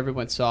first time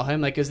everyone saw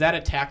him? Like, is that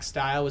attack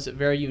style? Was it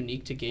very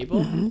unique to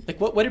Gable? Like,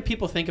 what did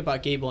people think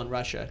about Gable in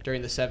Russia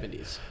during the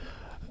 70s?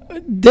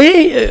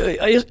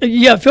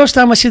 First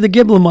time I see the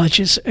Gable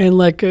matches, and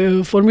like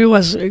for me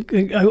was I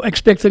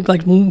expected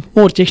like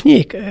more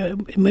technique,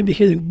 maybe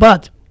hitting,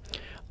 but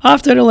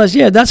after I realized,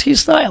 that's his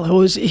style.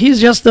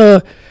 He's just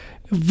a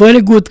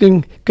very good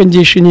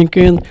conditioning,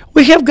 and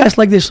we have guys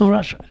like this in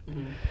Russia.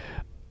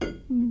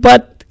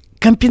 But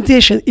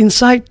competition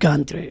inside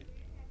country,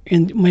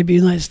 in maybe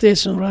United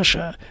States and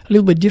Russia, a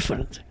little bit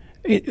different.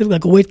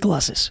 Like weight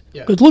classes.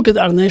 But look at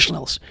our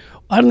nationals.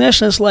 Our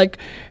nationals, like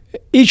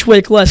each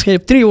weight class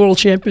have 3 world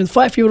champion,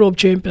 5 Europe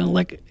champion,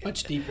 like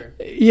much deeper.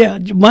 Yeah,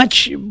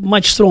 much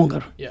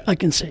stronger. I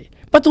can say,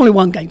 but only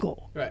one can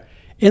go. Right.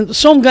 And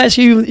some guys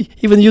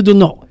even you don't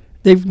know.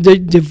 They're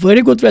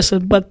very good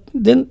wrestlers, but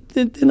then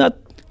they not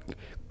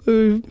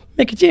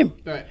make a team.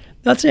 Right.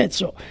 That's it.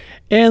 So,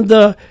 and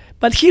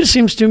but here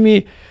seems to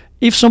me,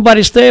 if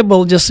somebody's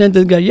stable, just send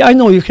that guy. Yeah, I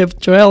know you have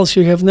trials,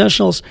 you have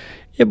nationals,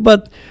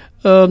 but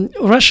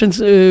Russians,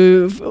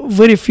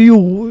 very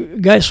few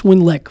guys win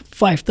like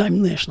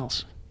 5-time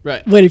nationals.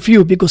 Right. Very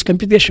few, because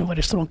competition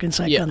very strong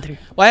inside country.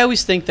 Well, I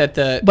always think that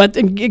But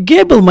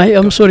Gable,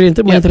 I'm sorry,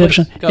 my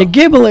interruption.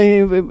 Gable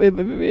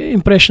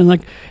impression,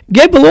 like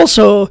Gable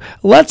also,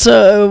 lots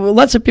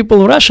of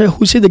people in Russia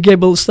who see the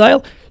Gable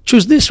style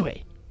choose this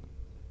way.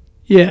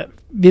 Yeah,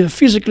 be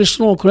physically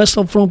strong,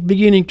 wrestle from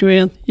beginning to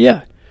end.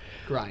 Yeah.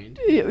 Grind.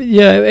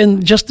 Yeah,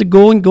 and just to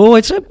go and go.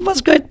 It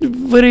was quite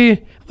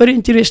very, very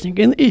interesting,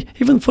 and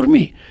even for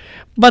me.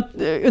 But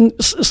in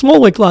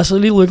small weight class, a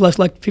little weight class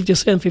like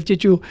 57,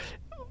 52,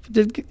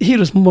 here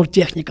is more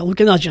technical. We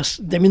cannot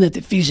just dominate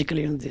it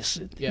physically in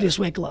this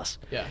weight class.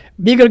 Yeah.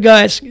 Bigger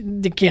guys,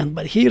 they can,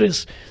 but here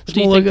is smaller. Do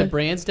you think the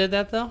Brands did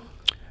that though?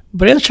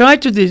 Brands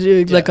tried to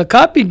do like a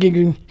copy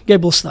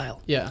Gable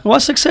style. Yeah. It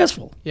was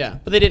successful. Yeah,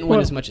 but they didn't win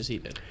as much as he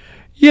did.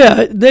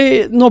 Yeah,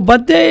 they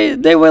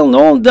well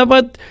known.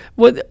 But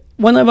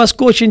when I was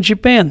coaching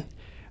Japan,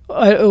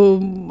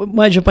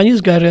 my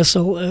Japanese guy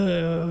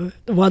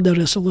Wada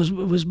wrestle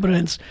with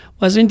Brands.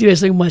 Was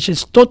interesting match.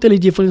 It's totally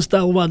different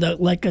style. Wada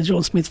like a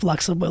John Smith,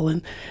 flexible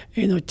and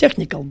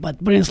technical, but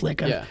Brands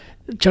like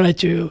try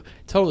to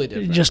totally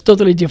different. Just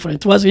totally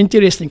different. It was an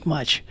interesting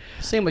match.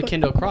 Same with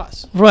Kendo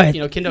Cross. Right.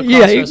 Kendo Cross.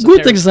 Yeah,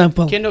 good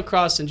example. Kendo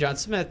Cross and John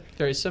Smith,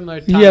 very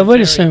similar.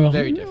 Very similar.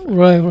 Very different.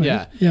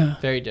 Right. Yeah.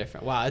 Very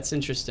different. Wow, that's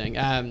interesting.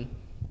 And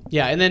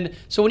then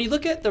so when you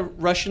look at the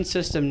Russian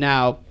system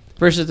now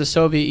versus the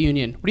Soviet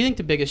Union, what do you think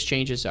the biggest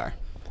changes are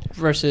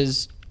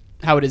versus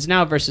how it is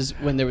now versus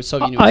when there was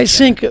Soviet Union? I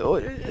think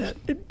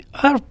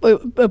our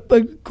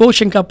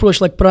coaching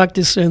approach, like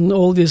practice and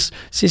all this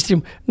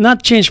system,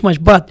 not changed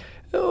much, but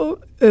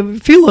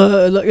feel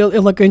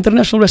like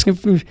International Wrestling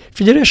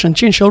Federation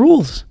change the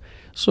rules.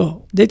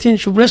 So they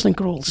change wrestling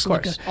rules. Of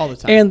course, all the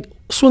time. And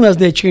as soon as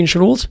they change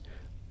rules,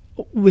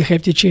 we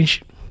have to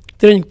change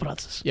training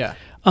process. Yeah.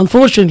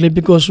 Unfortunately,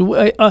 because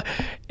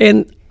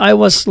I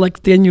was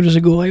like 10 years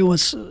ago, I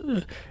was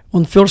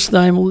on first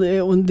time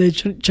when they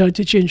tried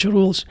to change the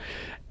rules,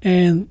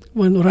 and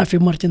when Rafi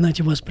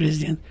Martinati was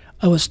president,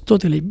 I was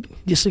totally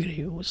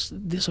disagree with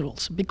these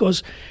rules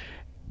because,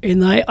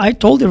 and I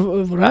told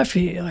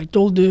Rafi, I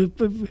told the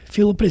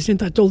fellow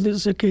president, I told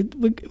this, okay,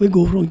 we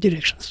go wrong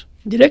directions.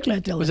 Directly, I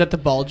tell him. Was that the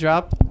ball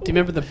drop? Do you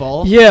remember the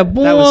ball? Yeah,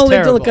 ball, that was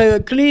terrible. Like a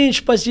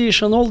clinch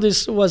position, all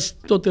this was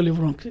totally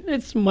wrong.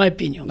 It's my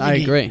opinion. I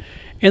agree.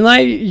 And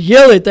I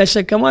yell it. I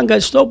say, come on,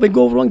 guys, stop. We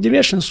go wrong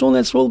direction. Soon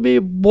it will be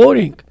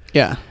boring.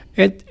 Yeah.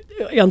 And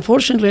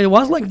unfortunately, it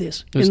was like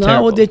this. It was and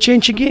terrible. now they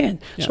change again.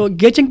 Yeah. So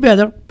getting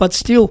better, but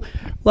still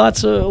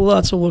lots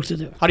of work to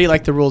do. How do you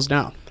like the rules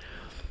now?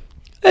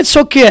 It's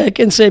okay, I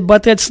can say,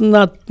 but it's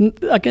not.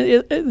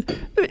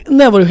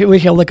 Never we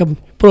have like a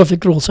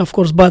perfect rules, of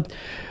course, but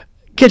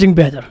getting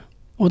better.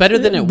 Better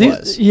than it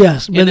was.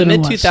 Yes, in the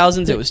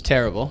mid-2000s, it was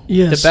terrible.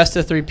 Yes. The best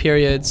of three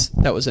periods,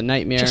 that was a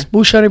nightmare. Just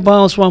push and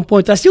rebounds 1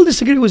 point. I still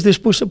disagree with this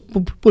push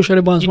and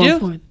rebounds 1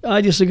 point. I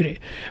disagree.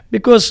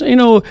 Because,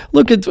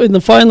 look at in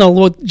the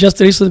final, just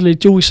recently,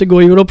 2 weeks ago,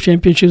 Europe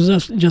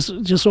Championships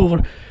just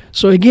over.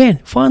 So again,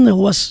 final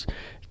was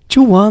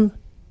 2-1,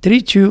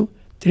 3-2,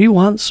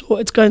 3-1. So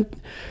it's kind of,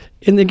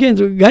 and again,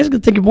 the guys can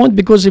take a point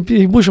because if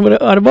he push and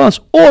rebounds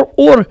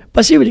or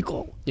passivity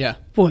call. Yeah.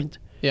 Point.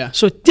 Yeah.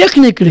 So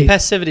technically,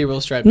 passivity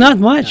rules drive not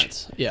much.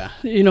 Nuts. Yeah.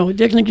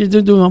 Technically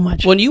don't do not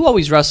much. When you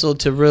always wrestled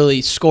to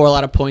really score a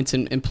lot of points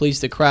and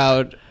please the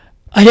crowd.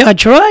 I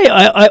try.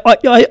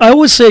 I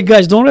always say,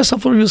 guys, don't wrestle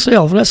for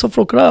yourself. Wrestle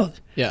for crowd.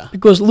 Yeah.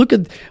 Because look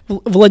at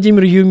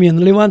Vladimir Yumin,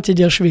 Levan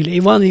Tediashvili,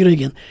 Ivan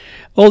Irigin,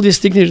 all these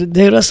techniques.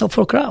 They wrestle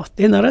for crowd.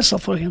 They don't wrestle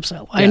for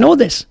himself. Yeah. I know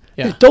this.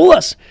 Yeah. They told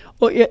us.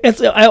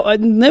 I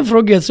never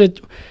forget that.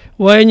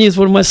 Why I need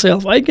for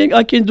myself? I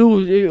can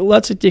do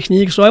lots of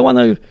techniques, so I want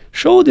to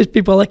show these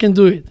people I can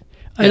do it.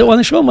 I don't want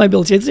to show my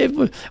ability.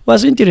 It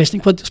was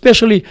interesting, but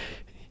especially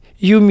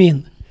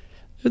Yumin.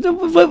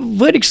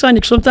 Very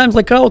exciting. Sometimes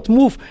like crowd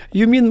move.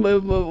 Yumin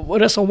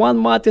wrestle one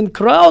mat and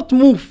crowd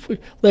move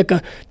like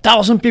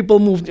 1,000 people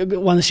move.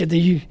 Want to see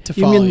the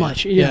Yumin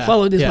match? Yeah,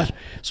 follow this match.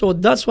 So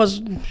that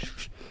was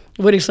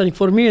very exciting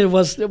for me. It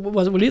was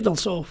little,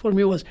 so for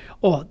me it was,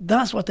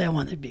 that's what I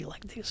want to be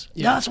like this.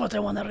 Yeah. That's what I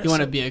want to wrestle. You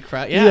want to be a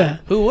crowd? Yeah.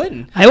 Who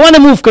wouldn't? I want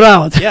to move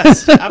crowd.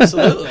 Yes,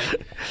 absolutely.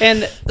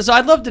 And so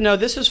I'd love to know,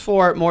 this is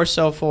more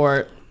so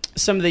for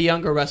some of the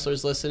younger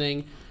wrestlers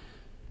listening.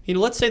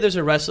 Let's say there's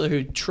a wrestler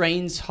who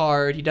trains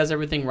hard, he does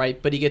everything right,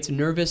 but he gets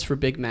nervous for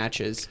big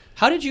matches.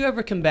 How did you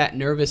ever combat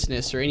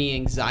nervousness or any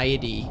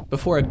anxiety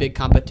before a big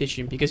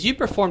competition? Because you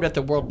performed at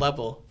the world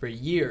level for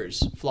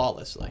years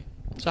flawlessly.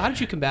 So how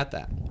did you combat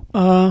that?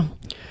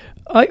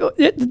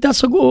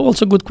 That's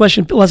also a good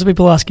question. Lots of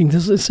people asking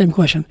the same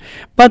question.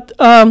 But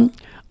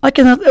I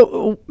cannot.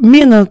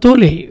 Me and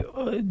Anatoli,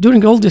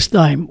 during all this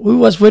time, we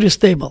was very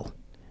stable.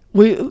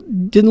 We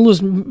didn't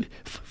lose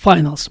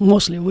finals.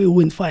 Mostly, we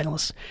win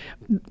finals.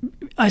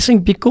 I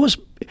think because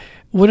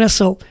we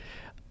wrestle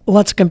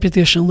lots of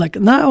competition. Like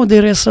now,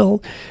 they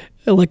wrestle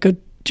like a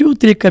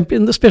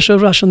 2-3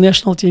 especially Russian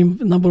national team,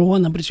 number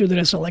 1, number 2. They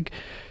wrestle like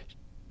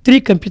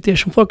 3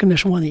 competition, 4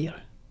 competition 1 year.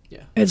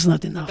 Yeah. It's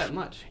not enough. Not that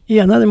much.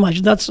 Yeah, not that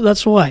much.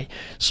 That's why.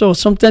 So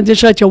sometimes they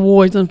try to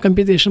avoid some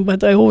competition,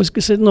 but I always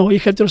said, no, you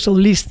have to wrestle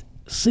at least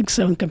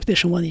 6-7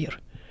 competition 1 year.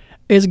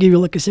 It's give you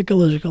like a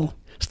psychological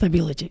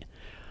stability.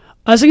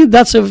 I think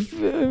that's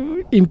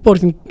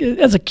important.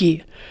 That's a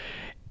key.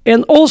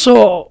 And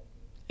also,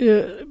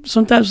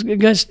 sometimes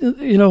guys,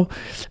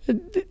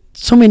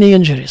 so many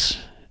injuries.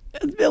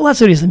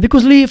 Lots of reasons.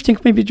 Because lifting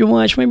maybe too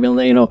much, maybe,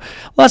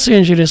 lots of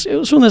injuries.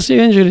 As soon as he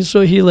injured,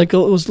 so he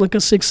was like a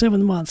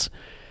 6-7 months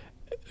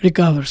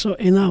recover. So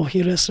and now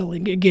he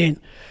wrestling again.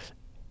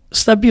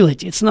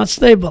 Stability. It's not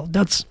stable.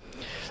 That's,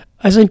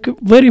 I think,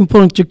 very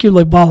important to keep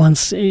like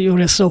balance. You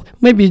wrestle.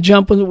 Maybe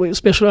jump on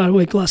special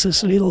weight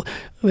classes, little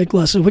weight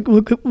classes.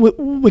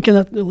 We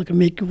cannot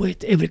make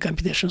weight every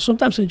competition.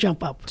 Sometimes we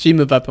jump up. So you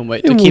move up in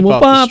weight to keep move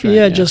off up, the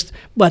strain, just.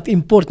 But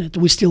important,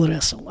 we still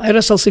wrestle. I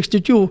wrestle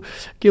 62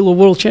 kilo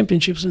world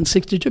championships in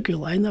 62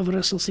 kilo. I never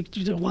wrestled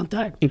 62 one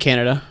time. In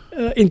Canada?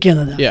 In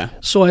Canada. Yeah.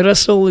 So I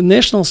wrestle in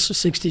nationals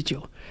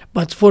 62.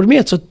 But for me,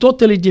 it's a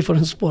totally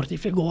different sport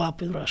if you go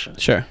up in Russia.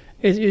 Sure.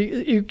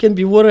 You can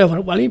be whatever.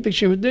 Olympic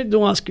champion, they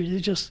don't ask you. They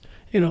just,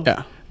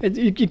 Yeah.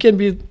 You can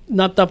be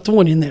not top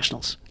 20 in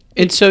nationals.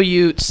 And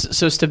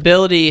so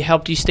stability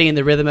helped you stay in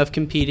the rhythm of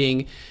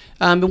competing.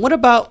 And what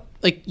about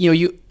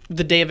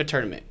the day of a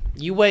tournament?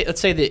 You weigh, let's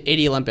say the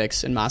 80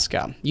 Olympics in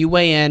Moscow. You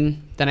weigh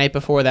in the night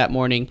before that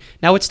morning.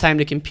 Now it's time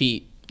to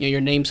compete.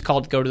 Your name's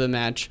called to go to the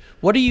match.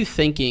 What are you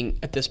thinking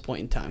at this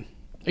point in time?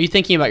 Are you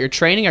thinking about your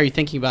training? Are you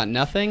thinking about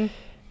nothing?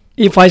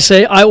 If I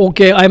say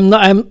I'm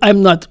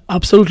not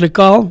absolutely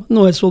calm,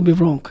 no, it will be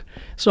wrong.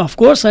 So of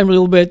course I'm a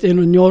little bit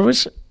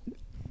nervous,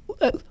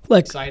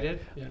 Excited.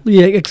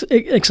 Yeah,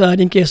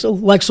 exciting case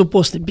like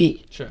supposed to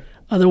be. Sure.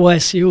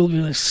 Otherwise you will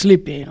be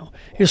sleepy.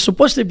 It's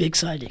supposed to be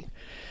exciting.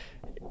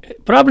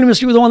 Problem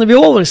is you don't want to be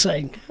over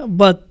exciting,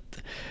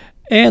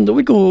 and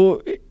we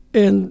go.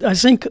 And I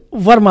think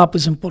warm up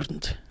is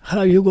important.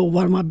 How you go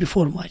warm up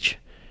before match,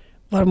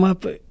 warm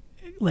up.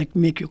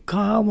 Make you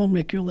calm or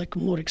make you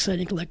more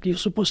exciting, like you're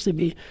supposed to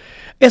be.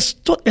 It's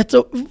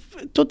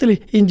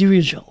totally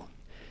individual.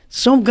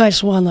 Some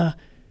guys wanna,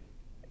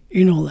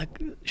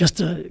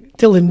 just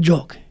tell him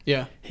joke.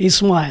 Yeah. He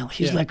smile.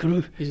 He's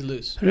he's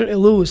loose.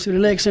 Loose,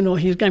 relax.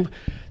 He's kind.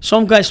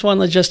 Some guys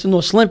wanna just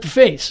slam your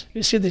face.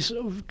 You see this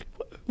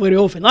very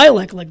often. I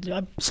like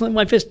I slam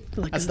my face.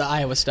 That's the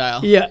Iowa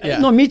style. Yeah.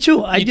 No, me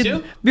too. I did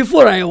too?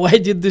 Before Iowa. I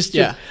did this too.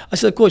 Yeah. I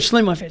said, Coach,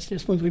 slam my face.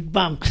 Just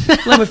bam,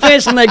 slam my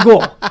face, and I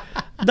go.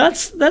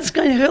 That's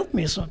kind of helped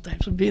me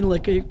sometimes, being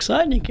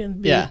exciting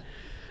and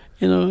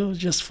being,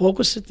 just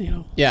focus it,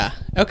 Yeah.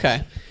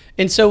 Okay.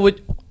 And so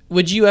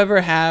would you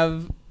ever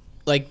have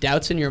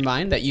doubts in your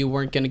mind that you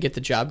weren't going to get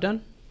the job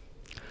done?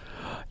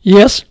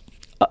 Yes.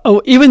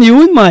 Even you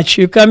win match,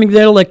 you're coming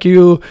there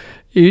you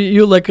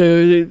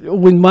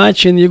win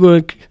match and you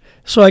go.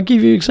 So I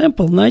give you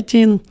example.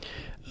 19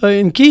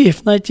 in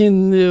Kiev,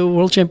 19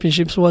 World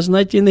Championships was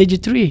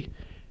 1983.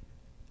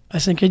 I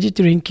think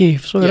 83 in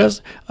Kiev. So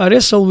I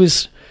wrestled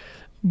with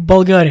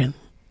Bulgarian.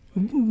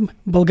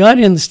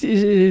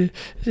 Steve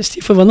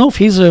Ivanov,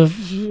 he's a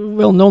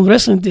well-known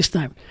wrestler this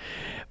time.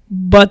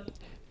 But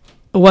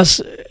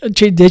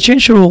they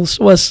changed rules.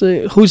 Was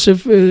who's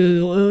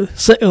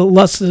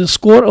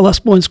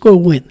last point score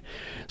win.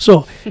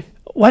 So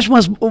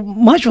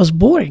match was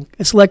boring.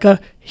 It's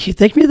he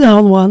take me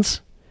down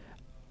once,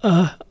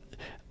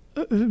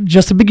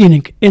 just the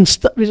beginning, and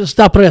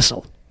stop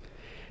wrestle.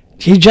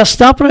 He just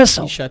stopped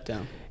wrestle.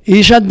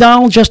 He shut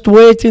down, just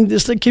wait and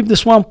keep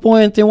this 1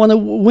 point and want to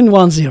win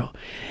 1-0.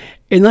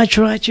 And I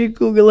tried to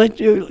Google it.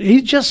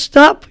 He just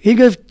stopped. He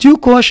gave 2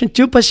 caution,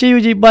 2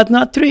 passivity, but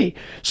not 3.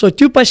 So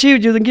 2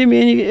 passivity didn't give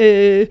me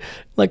any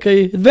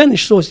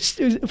advantage. So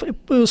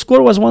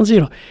score was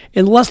 1-0.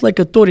 And last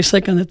 30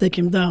 seconds I take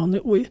him down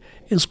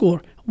and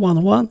score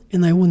 1-1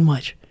 and I win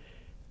match.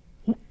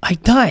 I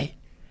tie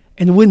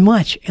and win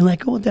match. And I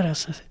go there. I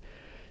said,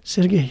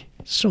 Sergei,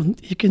 so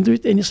you can do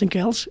it anything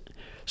else?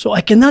 So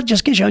I cannot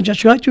just catch. I just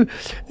try to,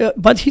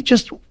 but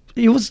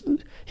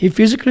he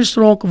physically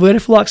strong, very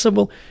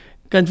flexible,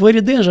 kind of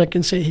very dangerous. I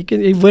can say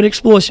he's very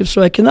explosive.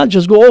 So I cannot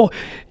just go.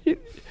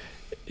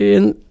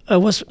 And I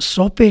was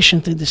so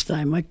patient at this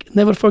time. I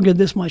never forget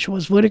this match. It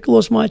was very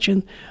close match,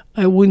 and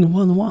I win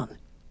 1-1.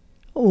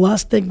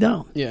 Last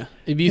takedown. Yeah,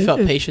 you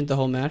felt patient the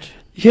whole match.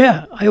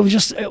 Yeah, I was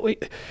just.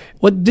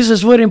 This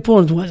is very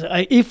important.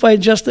 If I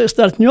just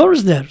start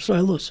nervous there, so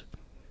I lose.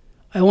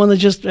 I want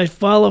to I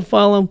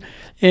follow,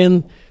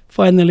 and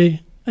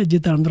finally I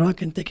did arm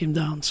drag and take him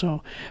down.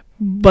 So,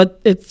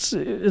 but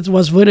it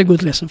was very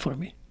good lesson for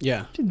me.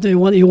 Yeah. You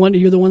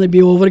don't want to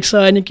be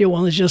overexcited. You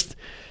want to just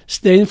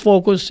stay in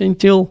focus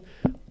until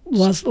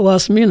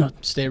last minute.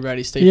 Stay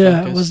ready. Stay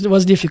focused. Yeah, it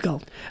was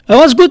difficult. It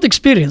was good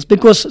experience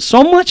because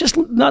so much is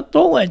not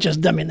all I just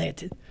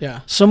dominated.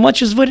 Yeah. So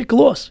much is very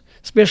close,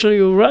 especially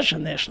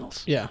Russian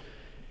nationals. Yeah.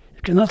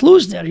 You cannot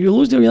lose there. You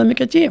lose there, you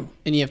make a team.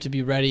 And you have to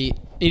be ready.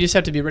 You just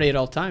have to be ready at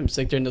all times,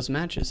 during those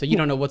matches. So you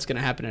don't know what's going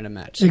to happen in a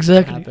match.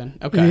 Exactly.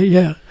 Okay.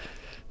 Yeah.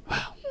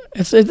 Wow.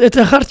 It's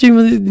hard to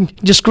even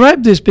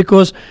describe this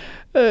because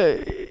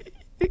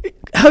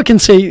how can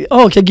say,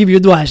 oh, I can give you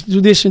advice,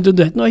 do this and do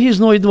that. No, he's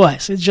no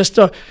advice. It's just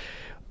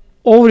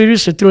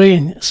over-research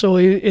training. So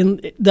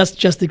that's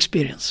just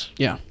experience.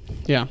 Yeah.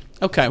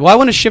 Okay. Well, I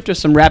want to shift to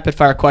some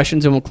rapid-fire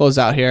questions, and we'll close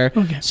out here,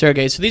 Okay.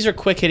 Sergei. So these are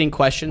quick-hitting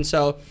questions.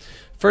 So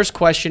first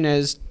question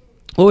is,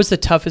 what was the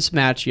toughest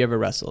match you ever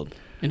wrestled,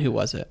 and who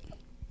was it?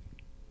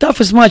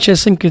 Toughest match, I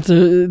think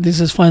this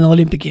is final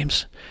Olympic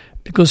Games,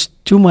 because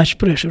too much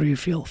pressure you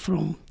feel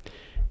from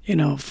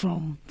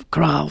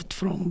crowd,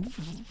 from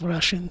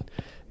Russian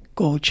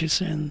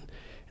coaches, and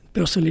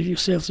personally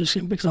yourself.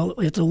 Because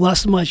it's the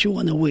last match you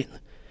want to win.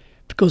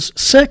 Because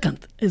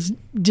second is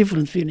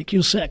different feeling.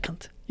 You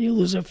second, you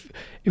lose an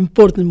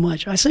important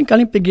match. I think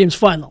Olympic Games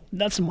final,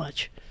 that's a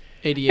match.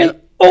 88.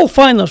 And all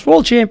finals,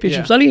 world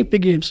championships,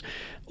 Olympic Games,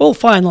 all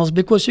finals,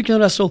 because you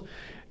can wrestle.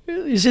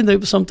 You see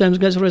that sometimes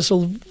guys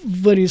wrestle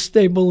very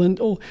stable and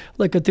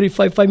like a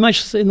 3-5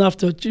 matches, and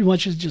after 2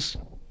 matches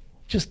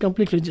just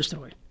completely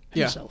destroy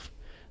himself.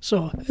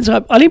 So it's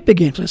Olympic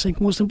Games, I think,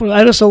 most important.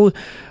 I wrestled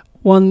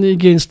one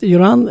against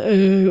Iran,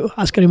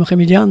 Askari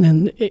Mohammedian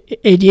in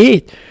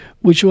 88,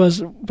 which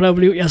was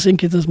probably, I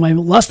think it was my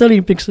last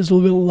Olympics. This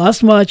will be the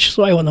last match,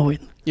 so I want to win.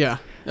 Yeah.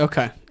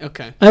 Okay.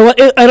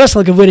 I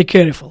wrestle very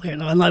careful,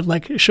 and I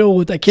like show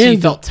what I can. So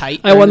you felt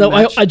tight.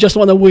 I just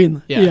want to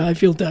win. Yeah. Yeah, I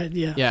feel tight.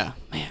 Yeah. Yeah,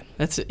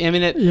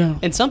 man,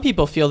 and some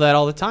people feel that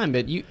all the time,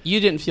 but you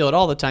didn't feel it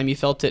all the time. You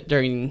felt it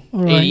during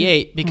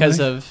 88 because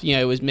of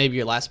it was maybe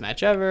your last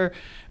match ever.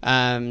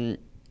 Wow.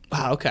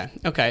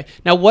 Okay.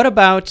 Now, what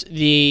about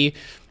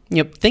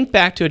think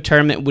back to a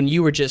tournament when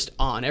you were just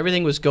on,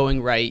 everything was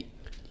going right.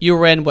 You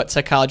were in what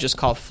psychologists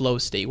call flow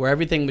state, where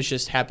everything was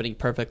just happening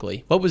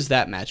perfectly. What was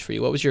that match for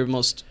you? What was your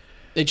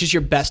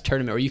your best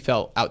tournament where you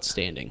felt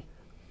outstanding?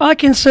 I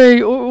can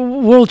say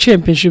World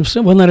Championships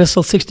when I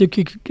wrestled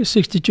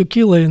 62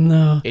 kilo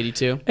in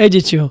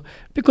 82,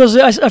 because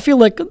I feel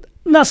like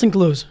nothing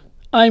close.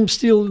 I'm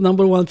still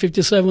number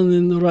 157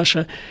 in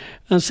Russia,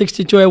 and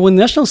 62 I won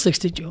national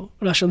 62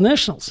 Russian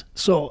nationals.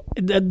 So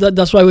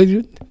that's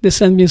why they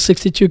sent me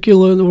 62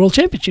 kilo in the World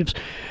Championships,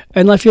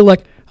 and I feel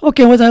like,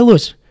 okay, what I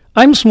lose?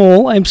 I'm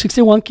small. I'm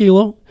 61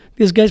 kilo.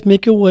 These guys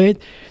make a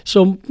weight.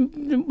 So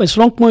my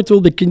strong point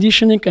will be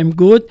conditioning. I'm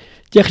good.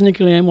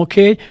 Technically, I'm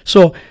okay.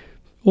 So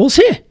we'll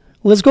see.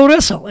 Let's go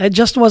wrestle.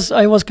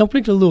 I was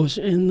completely loose,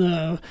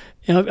 and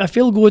I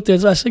feel good.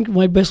 I think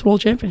my best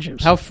world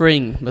championships. How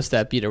freeing must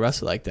that be to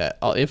wrestle like that?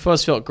 It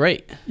must feel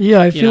great.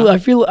 Yeah, I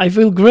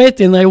feel great,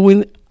 and I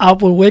win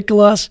upper weight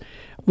class,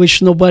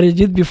 which nobody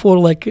did before,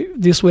 like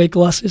this weight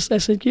classes. I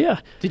said, yeah.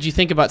 Did you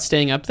think about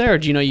staying up there, or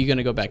do you know you're going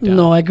to go back down?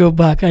 No, I go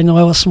back. I know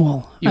I was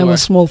small. I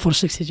was small for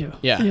 62.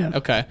 Yeah.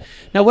 Okay.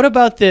 Now, what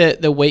about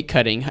the weight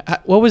cutting?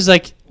 What was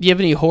like? Do you have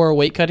any horror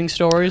weight cutting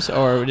stories,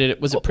 or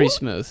was it pretty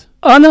smooth?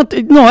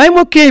 No, I'm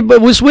okay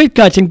with weight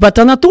cutting, but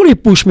Anatoli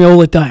pushed me all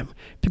the time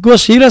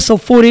because he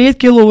wrestled 48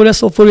 kilo. We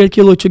wrestled 48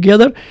 kilo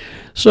together,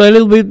 so a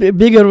little bit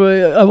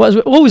bigger. I was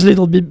always a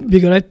little bit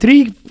bigger.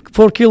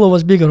 3-4 kilo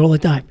was bigger all the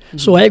time. Mm-hmm.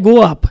 So I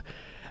go up.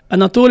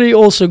 Anatoly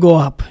also go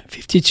up,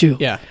 52.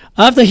 Yeah.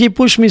 After he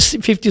pushed me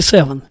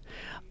 57,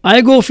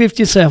 I go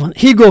 57.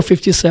 He go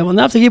 57.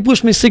 After he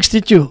pushed me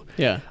 62.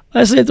 Yeah.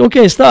 I said,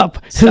 okay,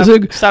 stop.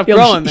 Stop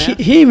growing, man.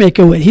 He make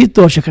a weight. He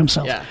tortured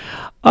himself. Yeah.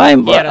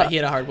 He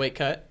had a hard weight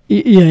cut.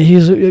 Yeah,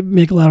 he's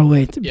make a lot of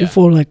weight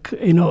before,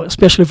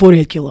 especially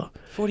 48 kilo.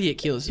 48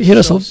 kilos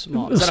is so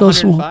small. Is that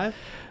 105?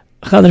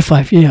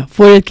 105, yeah.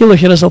 48 kilo,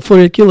 he wrestled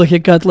 48 kilo. He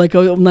got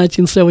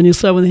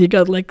 1977, he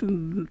got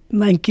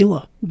 9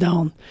 kilo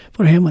down.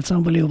 For him, it's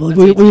unbelievable.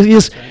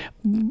 His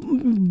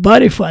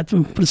body fat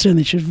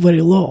percentage is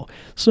very low.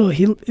 So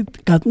he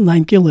got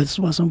 9 kilos.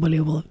 It was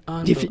unbelievable.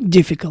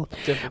 Difficult.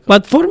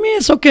 But for me,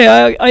 it's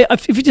okay. I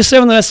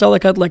 57 wrestle, I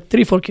got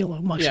 3-4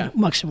 kilo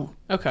maximum.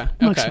 Okay.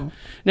 Maximum.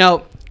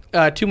 Now,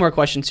 2 more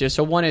questions here.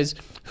 So one is,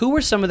 who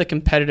were some of the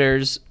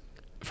competitors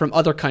from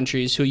other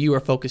countries who you were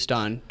focused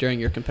on during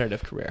your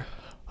competitive career?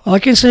 I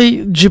can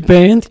say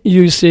Japan,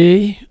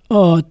 USA,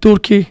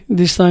 Turkey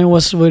this time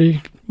was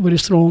very, very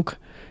strong,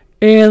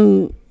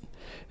 and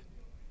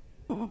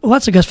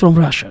lots of guys from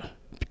Russia.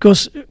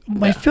 Because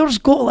my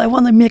first goal, I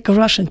want to make a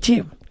Russian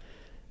team.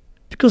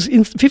 Because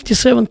in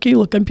 57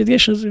 kilo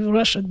competitions in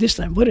Russia this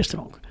time, very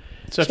strong.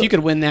 So if you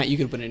could win that, you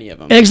could win any of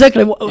them.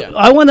 Exactly. Yeah.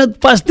 I want to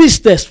pass this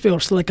test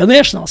first, like a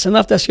nationals, and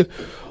after you.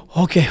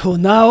 Okay, well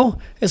now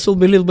it will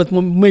be a little bit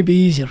more, maybe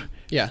easier.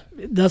 Yeah,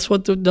 that's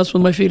what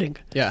my feeling.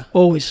 Yeah,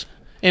 always.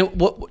 And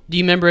what do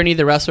you remember any of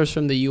the wrestlers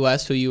from the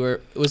U.S. who you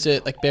were? Was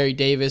it like Barry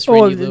Davis,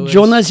 Randy Lewis?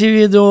 John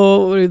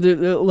Azevedo,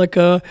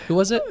 who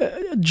was it?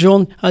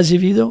 John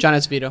Azevedo. John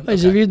Azevedo. Okay.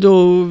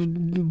 Azevedo,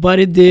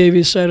 Barry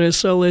Davis, I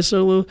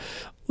wrestle,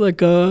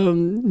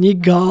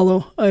 Nick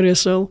Gallo, I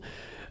wrestle.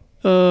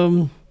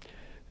 Was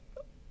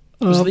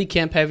Lee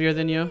Camp heavier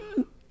than you?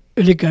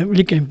 Lee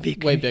Camp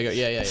big. Way bigger,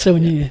 yeah.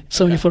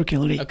 74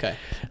 kilo Lee. Okay.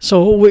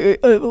 So we,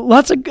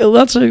 lots of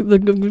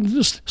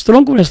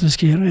strong wrestlers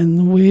here,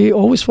 and we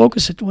always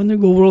focus it. When we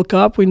go World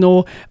Cup, we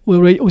know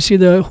we see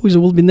who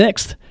will be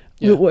next.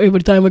 Yeah.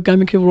 Every time we're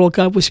coming to World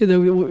Cup, we see the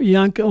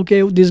young,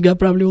 okay, this guy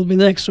probably will be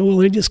next. So we're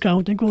already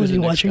discounting, already the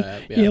next watching. guy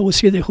up, yeah. We'll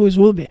see who it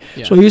will be.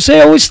 Yeah. So you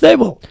say always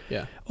stable.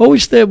 Yeah.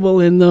 Always stable.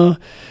 And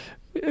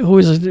who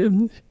is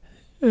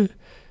it?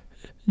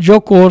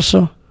 Joe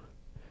Corso.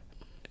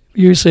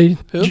 You say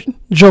Who?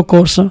 Joe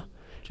Corso.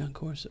 John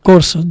Corso.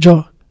 Corso,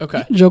 Joe.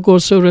 Okay. Joe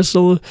Corso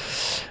wrestled,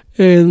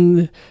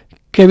 and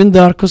Kevin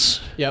Darkus.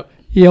 Yep.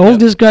 Yeah, all Yep.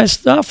 these guys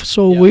stuff.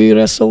 So Yep. we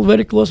wrestle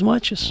very close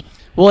matches.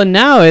 Well, and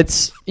now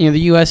it's, the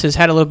U.S. has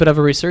had a little bit of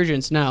a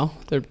resurgence now.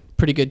 They're a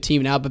pretty good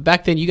team now, but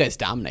back then you guys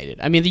dominated.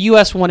 I mean, the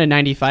U.S. won in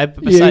 95,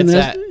 but besides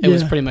that, it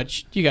was pretty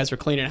much, you guys were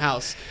cleaning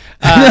house.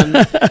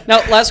 Now,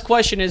 last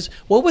question is,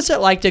 what was it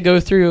like to go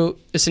through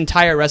this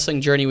entire wrestling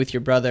journey with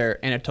your brother,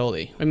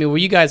 Anatoli? I mean, were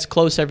you guys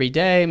close every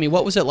day? I mean,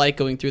 what was it like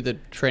going through the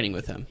training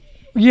with him?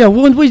 Yeah,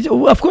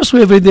 of course,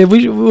 every day.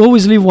 We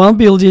always live one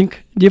building,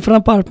 different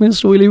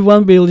apartments. We live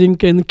one building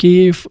in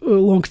Kiev a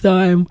long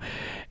time.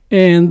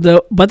 And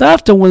but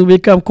after when we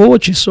become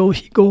coaches, so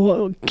he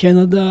go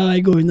Canada, I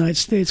go United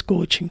States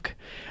coaching.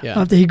 Yeah.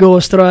 After he go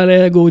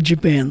Australia, I go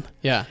Japan.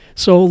 Yeah.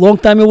 So long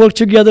time we work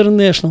together in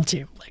national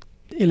team, like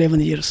 11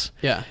 years.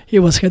 Yeah. He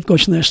was head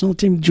coach national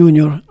team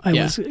junior. I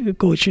Yeah. was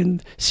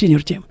coaching senior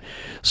team.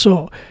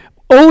 So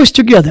always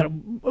together.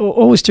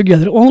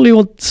 Only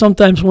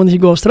sometimes when he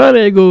go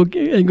Australia, I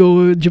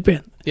go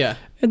Japan. Yeah.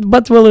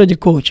 But we're already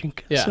coaching.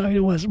 Yeah. So it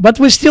was. But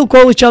we still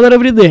call each other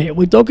every day.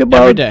 We talk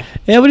about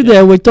Every day.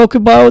 day. We talk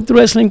about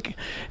wrestling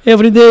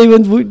every day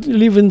when we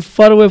live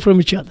far away from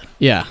each other.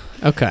 Yeah.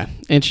 Okay.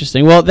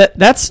 Interesting. Well,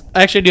 that's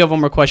I actually do have one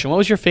more question. What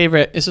was your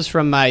favorite? This is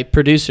from my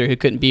producer who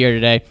couldn't be here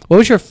today. What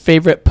was your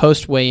favorite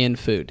post weigh-in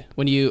food?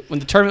 When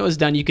the tournament was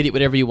done, you could eat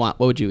whatever you want.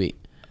 What would you eat?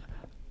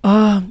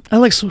 I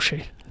like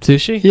sushi.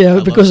 Sushi?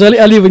 Yeah, because I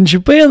live in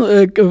Japan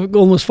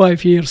almost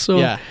 5 years. So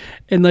Yeah.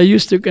 And I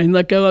used to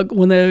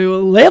when I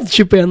left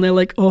Japan,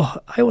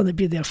 I want to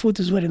be there. Food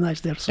is very nice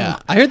there. So. Yeah.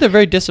 I heard they're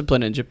very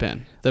disciplined in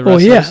Japan. The Oh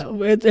wrestlers.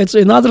 yeah, it's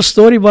another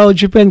story about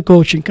Japan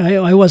coaching.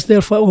 I was there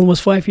for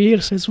almost 5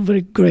 years. It's a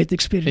very great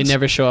experience. They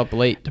never show up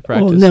late to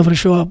practice. Oh, never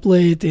show up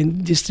late,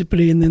 and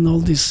discipline and all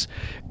this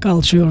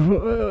culture.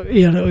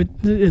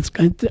 It's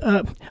kind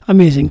of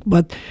amazing.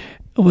 But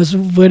it was a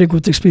very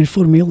good experience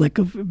for me, like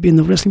being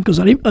a wrestling, because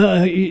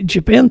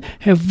Japan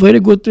have very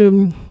good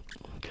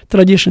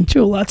tradition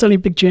too. Lots of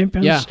Olympic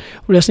champions. Yeah.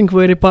 Wrestling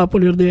very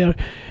popular there,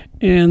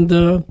 and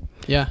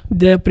Yeah.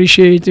 they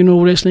appreciate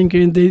wrestling,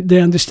 and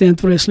they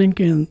understand wrestling.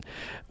 And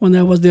when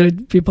I was there,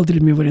 people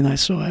treated me very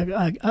nice, so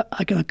I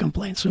cannot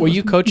complain. So Were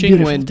you coaching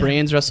beautiful when time.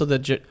 Brands wrestled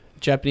the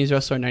Japanese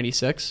wrestler in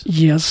 '96?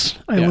 Yes,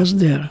 I was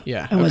there.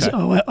 Yeah, I was.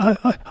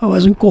 okay. I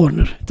was in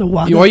corner.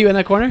 Were you in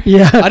that corner?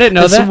 Yeah, I didn't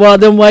know that's that.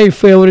 one of my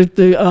favorite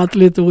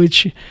athlete,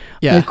 which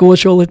Yeah. I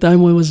coach all the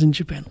time when I was in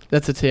Japan.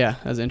 That's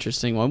an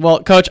interesting one.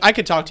 Well, Coach, I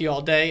could talk to you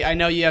all day. I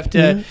know you have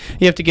to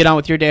get on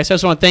with your day. So I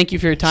just want to thank you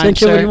for your time,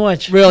 Thank you sir. very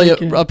much. Really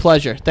Thank you. a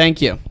pleasure.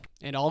 Thank you.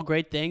 And all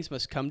great things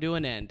must come to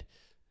an end.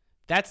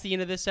 That's the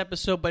end of this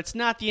episode, but it's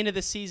not the end of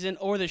the season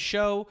or the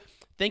show.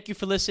 Thank you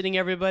for listening,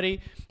 everybody.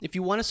 If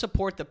you want to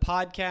support the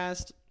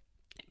podcast,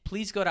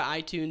 please go to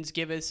iTunes,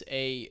 give us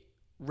a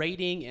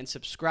rating and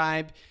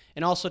subscribe,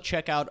 and also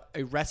check out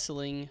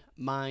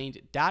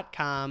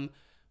wrestlingmind.com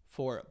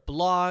for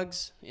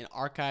blogs and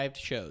archived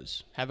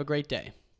shows. Have a great day.